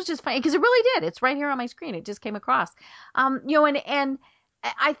mean, this was just funny because it really did. It's right here on my screen. It just came across. And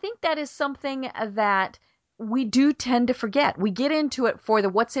I think that is something that we do tend to forget. We get into it for the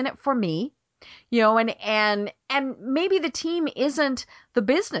what's in it for me, and maybe the team isn't the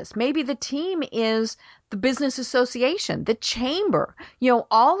business. Maybe the team is the business association, the chamber,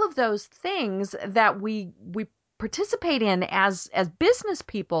 all of those things that we participate in as business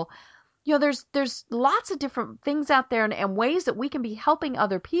people. There's lots of different things out there and ways that we can be helping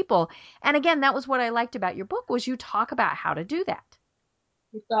other people. And again, that was what I liked about your book, was you talk about how to do that.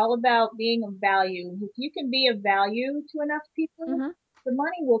 It's all about being of value. If you can be of value to enough people, Mm-hmm. the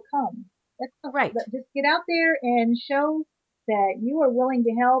money will come. That's all. Right. Just get out there and show that you are willing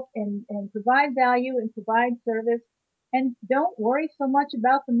to help and provide value and provide service. And don't worry so much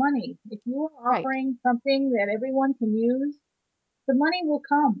about the money. If you are Right. offering something that everyone can use, the money will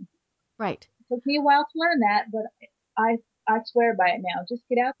come. Right. It took me a while to learn that, but I I swear by it now. Just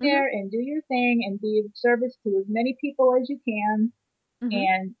get out Mm-hmm. there and do your thing and be of service to as many people as you can, Mm-hmm.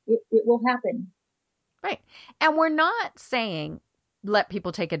 and it will happen. Right. And we're not saying let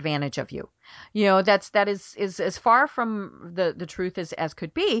people take advantage of you. That is as far from the truth as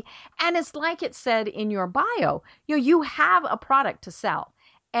could be. And it's like it said in your bio, you have a product to sell.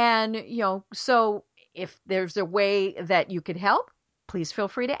 And, so if there's a way that you could help, please feel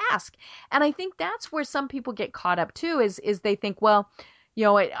free to ask. And I think that's where some people get caught up too, is they think, well,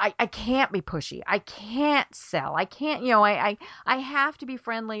 I can't be pushy. I can't sell. I can't, I have to be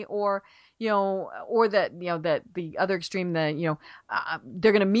friendly, or or the other extreme, they're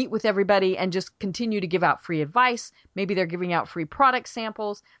going to meet with everybody and just continue to give out free advice. Maybe they're giving out free product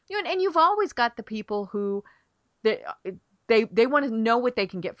samples, and you've always got the people who they want to know what they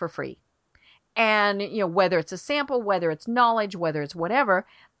can get for free. And, whether it's a sample, whether it's knowledge, whether it's whatever,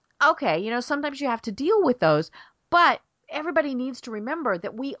 okay, sometimes you have to deal with those, but everybody needs to remember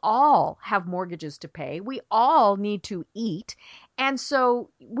that we all have mortgages to pay. We all need to eat. And so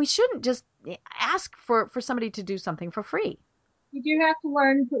we shouldn't just ask for somebody to do something for free. You do have to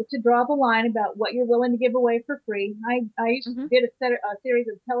learn to draw the line about what you're willing to give away for free. I Mm-hmm. did a series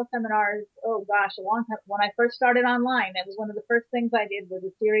of teleseminars, oh gosh, a long time. When I first started online, that was one of the first things I did, was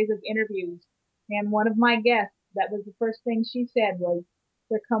a series of interviews. And one of my guests, that was the first thing she said was,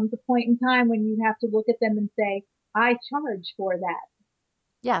 there comes a point in time when you have to look at them and say, I charge for that.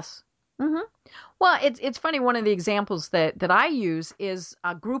 Yes. Mm-hmm. Well, it's funny. One of the examples that I use is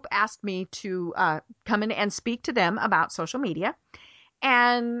a group asked me to come in and speak to them about social media.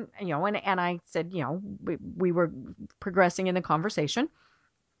 And, and I said, we were progressing in the conversation,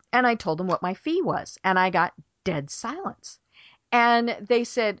 and I told them what my fee was, and I got dead silence. And they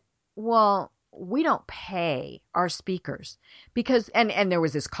said, well, we don't pay our speakers because, and there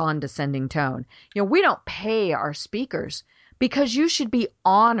was this condescending tone, we don't pay our speakers because you should be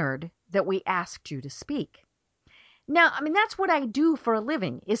honored that we asked you to speak. Now, I mean, that's what I do for a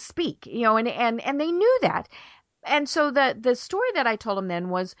living, is speak, and they knew that. And so the story that I told them then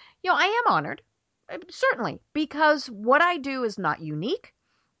was, I am honored, certainly, because what I do is not unique.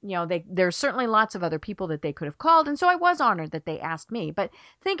 There's certainly lots of other people that they could have called, and so I was honored that they asked me. But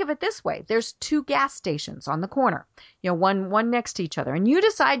think of it this way: there's two gas stations on the corner, one next to each other, and you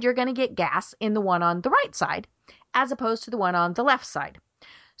decide you're going to get gas in the one on the right side, as opposed to the one on the left side.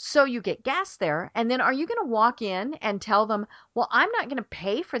 So you get gas there, and then are you going to walk in and tell them, well, I'm not going to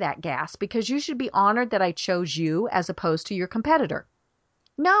pay for that gas because you should be honored that I chose you as opposed to your competitor?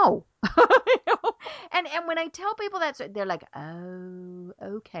 No. And when I tell people that, they're like, oh,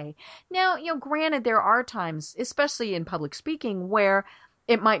 okay. Now, granted, there are times, especially in public speaking, where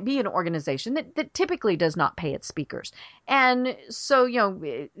it might be an organization that typically does not pay its speakers. And so,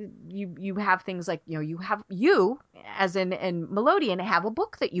 you have things like, you as in Melodieann have a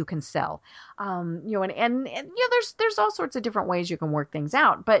book that you can sell. And there's all sorts of different ways you can work things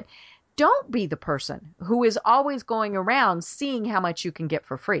out. But don't be the person who is always going around seeing how much you can get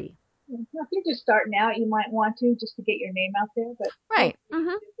for free. If you're just starting out, you might want to, just to get your name out there. But right.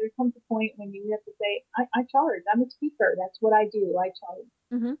 Mm-hmm. There comes a point when you have to say, I charge. I'm a speaker. That's what I do. I charge.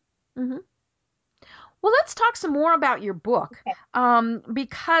 Mm-hmm. Mm-hmm. Well, let's talk some more about your book, Okay.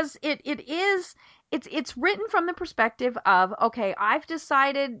 because it is it's written from the perspective of, okay, I've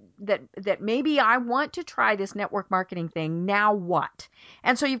decided that maybe I want to try this network marketing thing. Now what?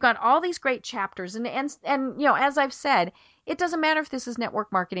 And so you've got all these great chapters, and as I've said, it doesn't matter if this is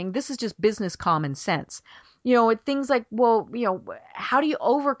network marketing. This is just business common sense. Things like, well, how do you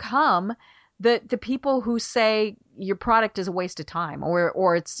overcome the people who say your product is a waste of time,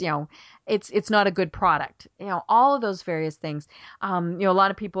 or it's it's not a good product, all of those various things. A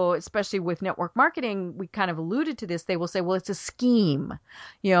lot of people, especially with network marketing, we kind of alluded to this, they will say, well, it's a scheme,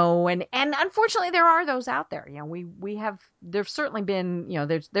 and unfortunately there are those out there. There's certainly been,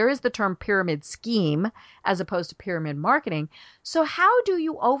 there is the term pyramid scheme as opposed to pyramid marketing. So how do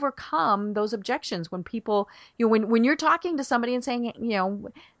you overcome those objections when people, when you're talking to somebody and saying,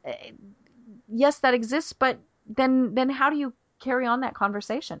 yes, that exists, but then how do you carry on that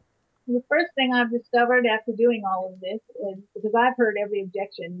conversation? The first thing I've discovered after doing all of this is, because I've heard every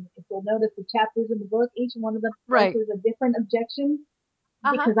objection, if you'll notice the chapters in the book, each one of them is a different objection,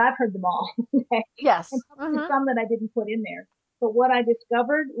 because I've heard them all. Yes. And probably some that I didn't put in there. But what I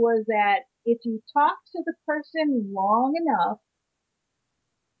discovered was that if you talk to the person long enough,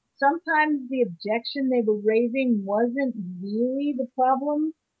 sometimes the objection they were raising wasn't really the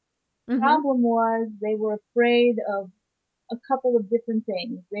problem. The problem was they were afraid of a couple of different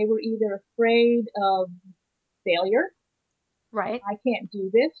things. They were either afraid of failure. Right. I can't do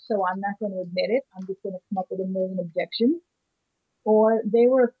this, so I'm not going to admit it. I'm just going to come up with a million objections. Or they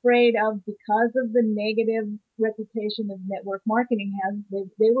were afraid of, because of the negative reputation of network marketing has,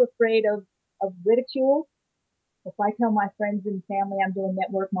 they were afraid of ridicule. If I tell my friends and family I'm doing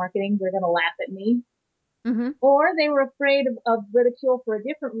network marketing, they're going to laugh at me. Or they were afraid of ridicule for a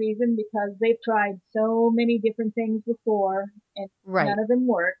different reason, because they've tried so many different things before and none of them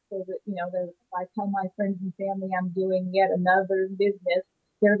work. So that, if I tell my friends and family I'm doing yet another business,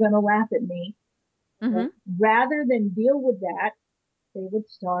 they're going to laugh at me. So rather than deal with that, they would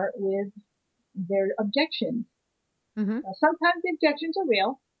start with their objections. Now, sometimes the objections are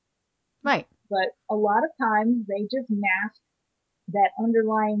real. Right. But a lot of times they just mask that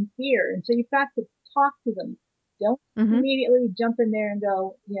underlying fear. And so you've got to talk to them. Don't immediately jump in there and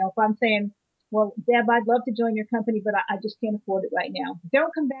go, if I'm saying, well, Deb, I'd love to join your company, but I just can't afford it right now.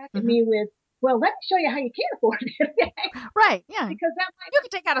 Don't come back at me with, well, let me show you how you can afford it. Right. Yeah. Because you can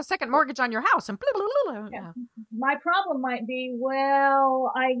take out a second mortgage on your house and blah, blah, blah. Yeah. My problem might be,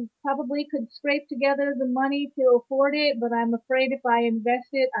 well, I probably could scrape together the money to afford it, but I'm afraid if I invest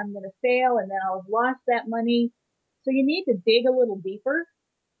it, I'm going to fail and then I'll have lost that money. So you need to dig a little deeper.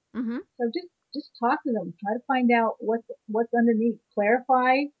 So just talk to them. Try to find out what's underneath.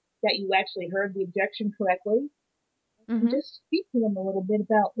 Clarify that you actually heard the objection correctly. And just speak to them a little bit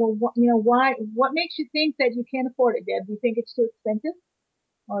about, well, what makes you think that you can't afford it, Deb? Do you think it's too expensive?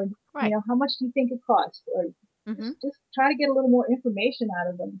 Or, how much do you think it costs? Or just try to get a little more information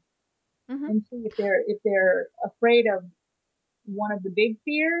out of them and see if they're afraid of one of the big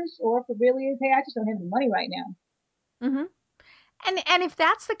fears, or if it really is, hey, I just don't have any money right now. And if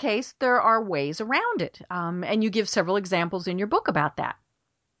that's the case, there are ways around it. And you give several examples in your book about that.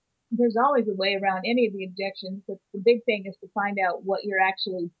 There's always a way around any of the objections, but the big thing is to find out what you're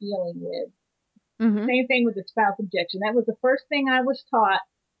actually dealing with. Same thing with the spouse objection. That was the first thing I was taught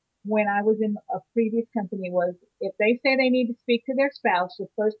when I was in a previous company, was if they say they need to speak to their spouse, the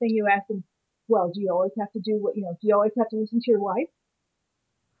first thing you ask them, well, do you always have to do do you always have to listen to your wife?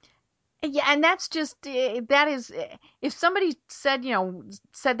 Yeah, and that's just, that is, if somebody said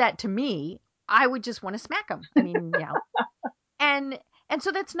that to me, I would just want to smack them. I mean, and so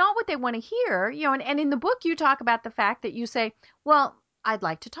that's not what they want to hear, and in the book you talk about the fact that you say, well, I'd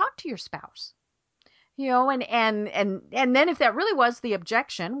like to talk to your spouse. And then if that really was the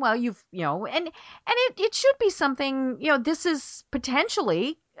objection, well, and it should be something, this is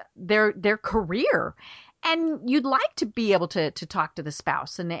potentially their career, and you'd like to be able to talk to the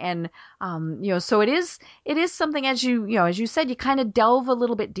spouse, and so it is something, as you said, you kind of delve a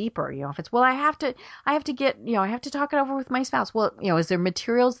little bit deeper. If it's, well, I have to talk it over with my spouse. Well, is there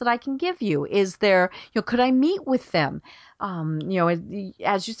materials that I can give you? Is there, could I meet with them?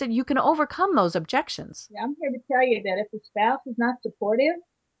 As you said, you can overcome those objections. Yeah, I'm here to tell you that if the spouse is not supportive,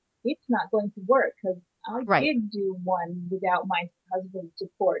 it's not going to work, because I did do one without my husband's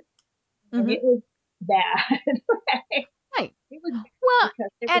support, and it was bad. Right. It was bad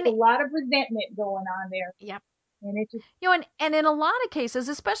because there was a lot of resentment going on there. Yep. And it just, And in a lot of cases,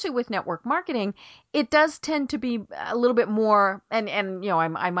 especially with network marketing, it does tend to be a little bit more, and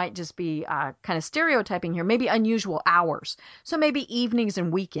I might just be kind of stereotyping here, maybe unusual hours. So maybe evenings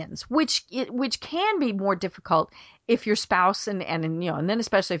and weekends, which can be more difficult if your spouse and then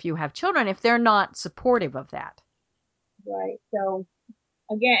especially if you have children, if they're not supportive of that. right. So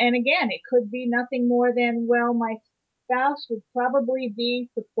again, it could be nothing more than, well, my spouse would probably be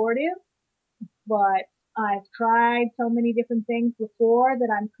supportive, but I've tried so many different things before that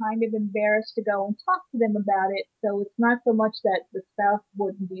I'm kind of embarrassed to go and talk to them about it. So it's not so much that the spouse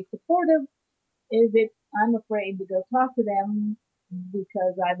wouldn't be supportive, is it I'm afraid to go talk to them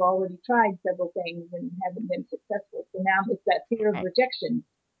because I've already tried several things and haven't been successful. So now it's that fear of Right. rejection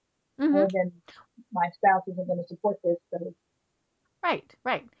Mm-hmm. more than my spouse isn't going to support this. So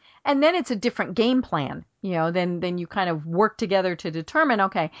Right. And then it's a different game plan, then you kind of work together to determine,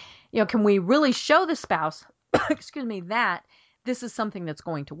 okay, can we really show the spouse, excuse me, that this is something that's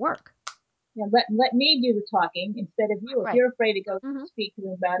going to work? let me do the talking instead of you. If Right. you're afraid to go Mm-hmm. speak to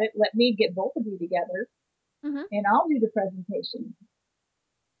them about it, let me get both of you together Mm-hmm. and I'll do the presentation.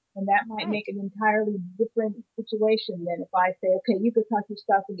 And that might Right. make an entirely different situation than if I say, okay, you go talk to your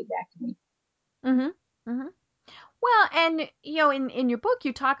spouse and get back to me. Mm-hmm. Mm-hmm. Well, and in your book,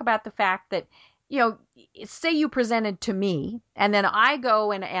 you talk about the fact that, say you presented to me, and then I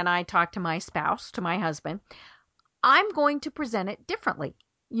go and I talk to my spouse, to my husband, I'm going to present it differently.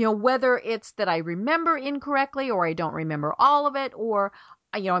 Whether it's that I remember incorrectly or I don't remember all of it, or,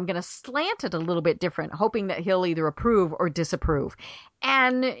 I'm going to slant it a little bit different, hoping that he'll either approve or disapprove.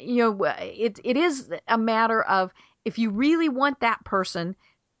 And, it is a matter of, if you really want that person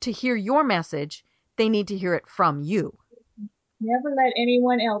to hear your message, they need to hear it from you. Never let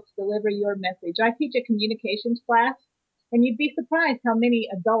anyone else deliver your message. I teach a communications class, and you'd be surprised how many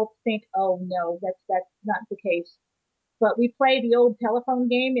adults think, oh no, that's not the case. But we play the old telephone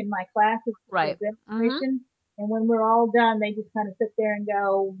game in my class as a Right. Mm-hmm. demonstration. And when we're all done, they just kind of sit there and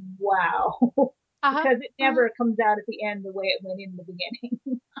go, wow. Uh-huh. Because it Mm-hmm. never comes out at the end the way it went in the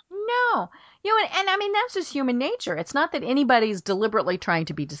beginning. No, and I mean, that's just human nature. It's not that anybody's deliberately trying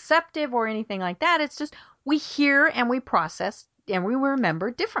to be deceptive or anything like that. It's just we hear and we process and we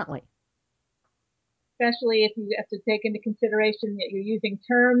remember differently. Especially if you have to take into consideration that you're using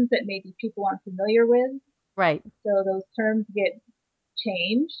terms that maybe people aren't familiar with. Right. So those terms get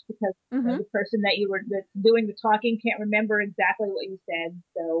changed because Mm-hmm. the person that's doing the talking can't remember exactly what you said.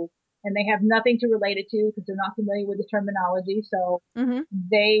 So, and they have nothing to relate it to because they're not familiar with the terminology. So Mm-hmm.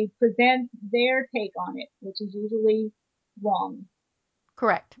 they present their take on it, which is usually wrong.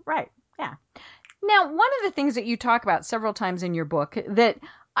 Correct. Right. Yeah. Now, one of the things that you talk about several times in your book that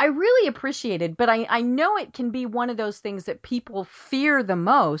I really appreciated, but I know it can be one of those things that people fear the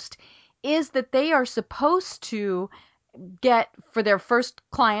most, is that they are supposed to get, for their first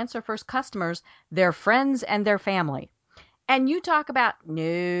clients or first customers, their friends and their family. And you talk about,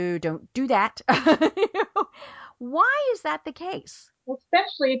 no, don't do that. Why is that the case?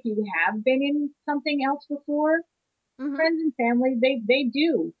 Especially if you have been in something else before. Mm-hmm. Friends and family, they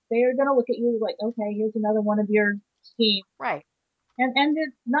do. They're going to look at you like, okay, here's another one of your schemes. Right. And 9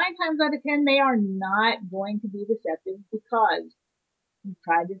 times out of 10, they are not going to be receptive because you've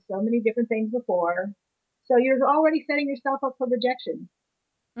tried this so many different things before. So you're already setting yourself up for rejection.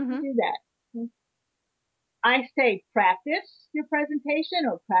 Mm-hmm. Do that. I say practice your presentation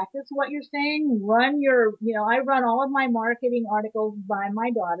or practice what you're saying. I run all of my marketing articles by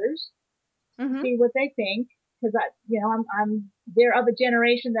my daughters to Mm-hmm. see what they think because they're of a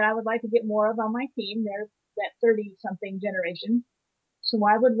generation that I would like to get more of on my team. They're that 30 something generation. So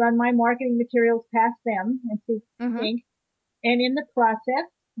I would run my marketing materials past them and see what they Mm-hmm. think. And in the process,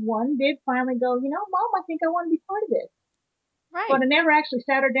 one did finally go, Mom, I think I want to be part of this. Right. But I never actually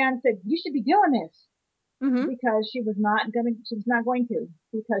sat her down and said, you should be doing this. Mm-hmm. Because she was not going to,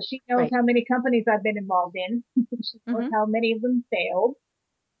 because she knows Right. how many companies I've been involved in. She knows Mm-hmm. how many of them failed.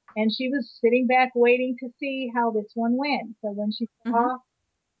 And she was sitting back waiting to see how this one went. So when she Mm-hmm. saw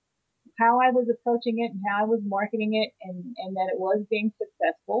how I was approaching it and how I was marketing it and that it was being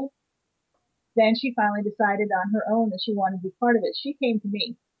successful, then she finally decided on her own that she wanted to be part of it. She came to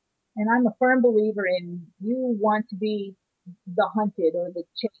me. And I'm a firm believer in you want to be the hunted or the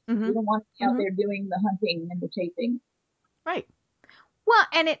chased. Mm-hmm. You don't want to be out Mm-hmm. there doing the hunting and the chasing. Right. Well,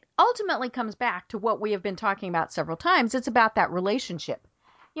 and it ultimately comes back to what we have been talking about several times. It's about that relationship.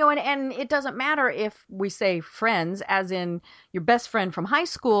 And it doesn't matter if we say friends, as in your best friend from high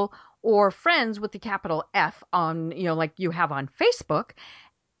school, or friends with the capital F on, like you have on Facebook.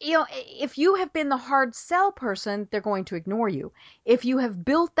 If you have been the hard sell person, they're going to ignore you. If you have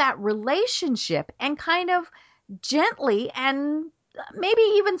built that relationship and kind of gently and maybe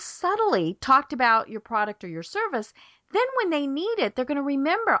even subtly talked about your product or your service, then when they need it, they're going to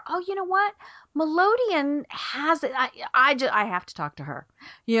remember, oh, you know what? Melodieann has it. I have to talk to her,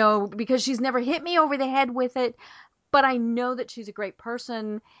 because she's never hit me over the head with it, but I know that she's a great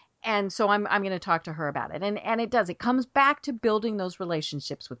person. And so I'm going to talk to her about it. And it comes back to building those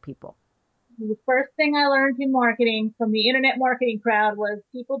relationships with people. The first thing I learned in marketing from the internet marketing crowd was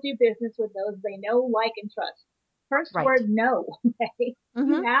people do business with those they know, like, and trust. First word, know. Okay?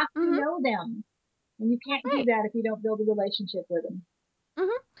 You have to know them. And you can't do that if you don't build a relationship with them.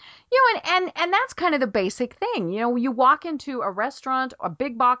 And that's kind of the basic thing. You walk into a restaurant, a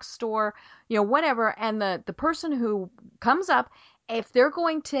big box store, whatever, and the person who comes up, if they're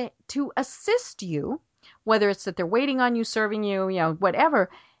going to assist you, whether it's that they're waiting on you, serving you, whatever,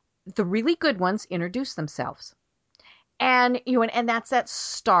 the really good ones introduce themselves. And and that's that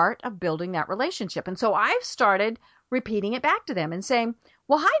start of building that relationship. And so I've started repeating it back to them and saying,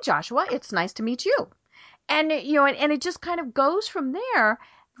 well, hi, Joshua, it's nice to meet you. And, and it just kind of goes from there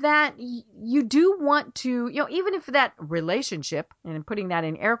that you do want to, even if that relationship, and I'm putting that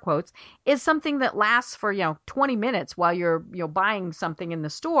in air quotes, is something that lasts for, 20 minutes while you're, buying something in the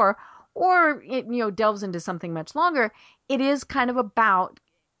store, or it, delves into something much longer, it is kind of about,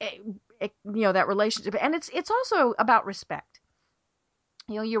 that relationship. And it's also about respect.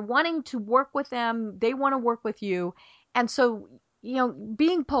 You're wanting to work with them. They want to work with you. And so,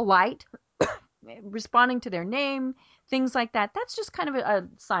 being polite, responding to their name, things like that, that's just kind of a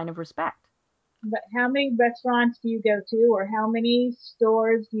sign of respect. But how many restaurants do you go to, or how many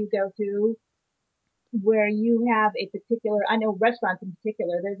stores do you go to where you have a particular, I know restaurants in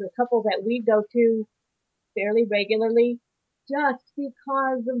particular, there's a couple that we go to fairly regularly just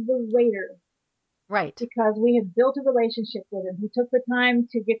because of the waiter. Right. Because we have built a relationship with him. He took the time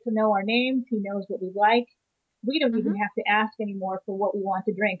to get to know our names. He knows what we like. We don't even have to ask anymore for what we want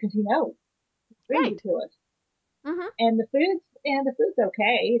to drink because he knows. He brings it to us. And the food's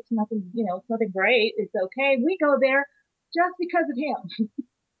okay. It's nothing, it's nothing great. It's okay. We go there just because of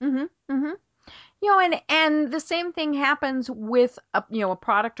him. And the same thing happens with a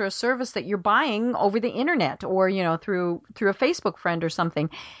product or a service that you're buying over the internet or, through a Facebook friend or something.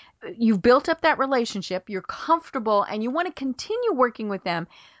 You've built up that relationship, you're comfortable, and you want to continue working with them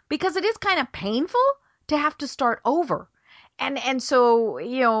because it is kind of painful to have to start over. And so,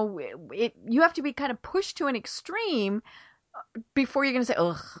 you have to be kind of pushed to an extreme before you're going to say,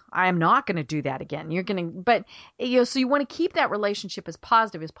 "Ugh, I'm not going to do that again." But so you want to keep that relationship as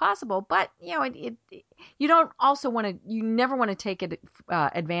positive as possible, but you don't also want to, you never want to take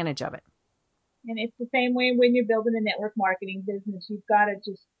advantage of it. And it's the same way when you're building a network marketing business. You've got to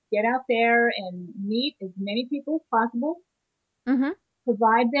just get out there and meet as many people as possible.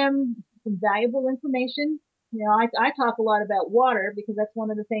 Provide them some valuable information. I talk a lot about water because that's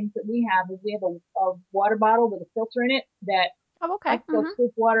one of the things that we have is we have a water bottle with a filter in it that I go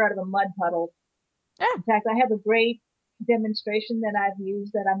scoop water out of a mud puddle. Yeah. In fact, I have a great demonstration that I've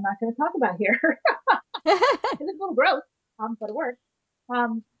used that I'm not going to talk about here. It's a little gross, but it works.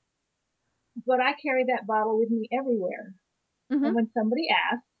 But I carry that bottle with me everywhere. And when somebody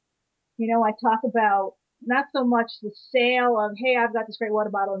asks, I talk about not so much the sale of, hey, I've got this great water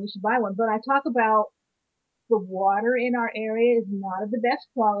bottle and you should buy one, but I talk about the water in our area is not of the best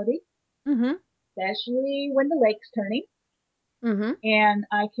quality, especially when the lake's turning. And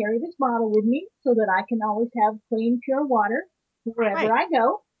I carry this bottle with me so that I can always have clean, pure water wherever I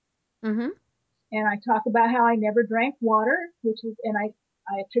go. And I talk about how I never drank water, and I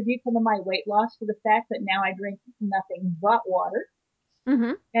attribute some of my weight loss to the fact that now I drink nothing but water.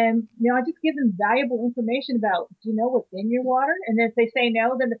 And, I just give them valuable information about, do you know what's in your water? And then if they say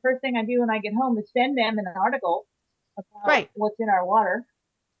no, then the first thing I do when I get home is send them an article about what's in our water.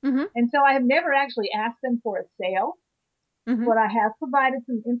 And so I have never actually asked them for a sale, but I have provided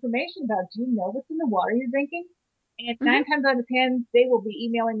some information about, do you know what's in the water you're drinking? And 9 times out of 10, they will be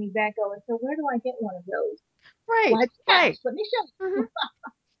emailing me back going, so where do I get one of those? Right. Let me show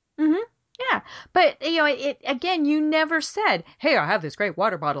you. Yeah. But, again, you never said, hey, I have this great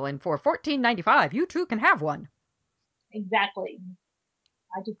water bottle and for $14.95, you too can have one. Exactly.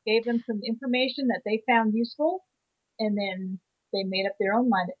 I just gave them some information that they found useful, and then they made up their own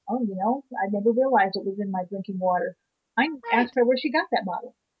mind. Oh, I never realized it was in my drinking water. I asked her where she got that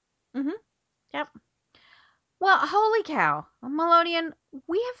bottle. Yep. Well, holy cow, Melodieann,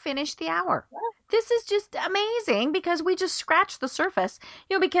 we have finished the hour. This is just amazing because we just scratched the surface,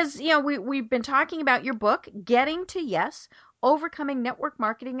 because, we've been talking about your book, Getting to Yes, Overcoming Network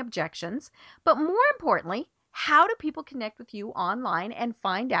Marketing Objections. But more importantly, how do people connect with you online and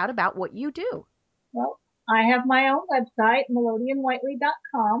find out about what you do? Well, I have my own website,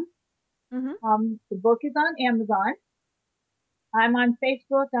 melodieannwhiteley.com. The book is on Amazon. I'm on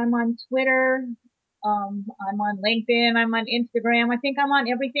Facebook. I'm on Twitter. I'm on LinkedIn. I'm on Instagram. I think I'm on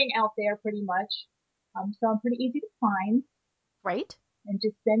everything out there pretty much. So I'm pretty easy to find. Great. And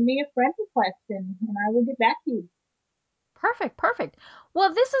just send me a friend request and I will get back to you. Perfect.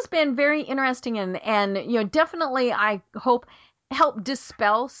 Well, this has been very interesting and definitely I hope help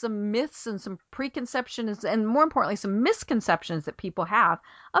dispel some myths and some preconceptions and more importantly some misconceptions that people have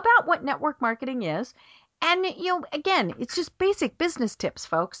about what network marketing is. And again, it's just basic business tips,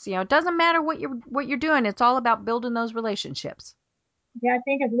 folks. It doesn't matter what you're doing. It's all about building those relationships. Yeah, I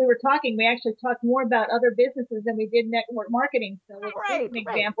think as we were talking, we actually talked more about other businesses than we did network marketing. So it's an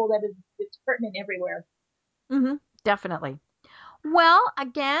example that it's pertinent everywhere. Definitely. Well,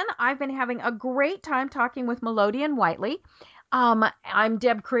 again, I've been having a great time talking with Melodieann Whiteley. I'm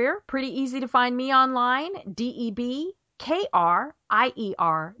Deb Creer. Pretty easy to find me online,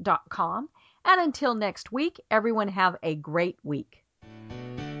 DebKrier.com. And until next week, everyone have a great week.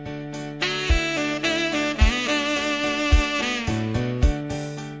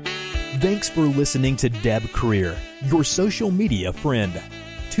 Thanks for listening to Deb Creer, your social media friend.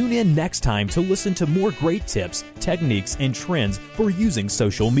 Tune in next time to listen to more great tips, techniques, and trends for using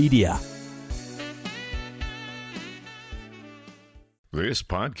social media. This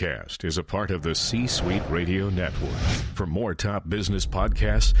podcast is a part of the C-Suite Radio Network. For more top business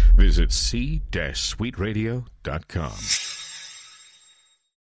podcasts, visit c-suiteradio.com.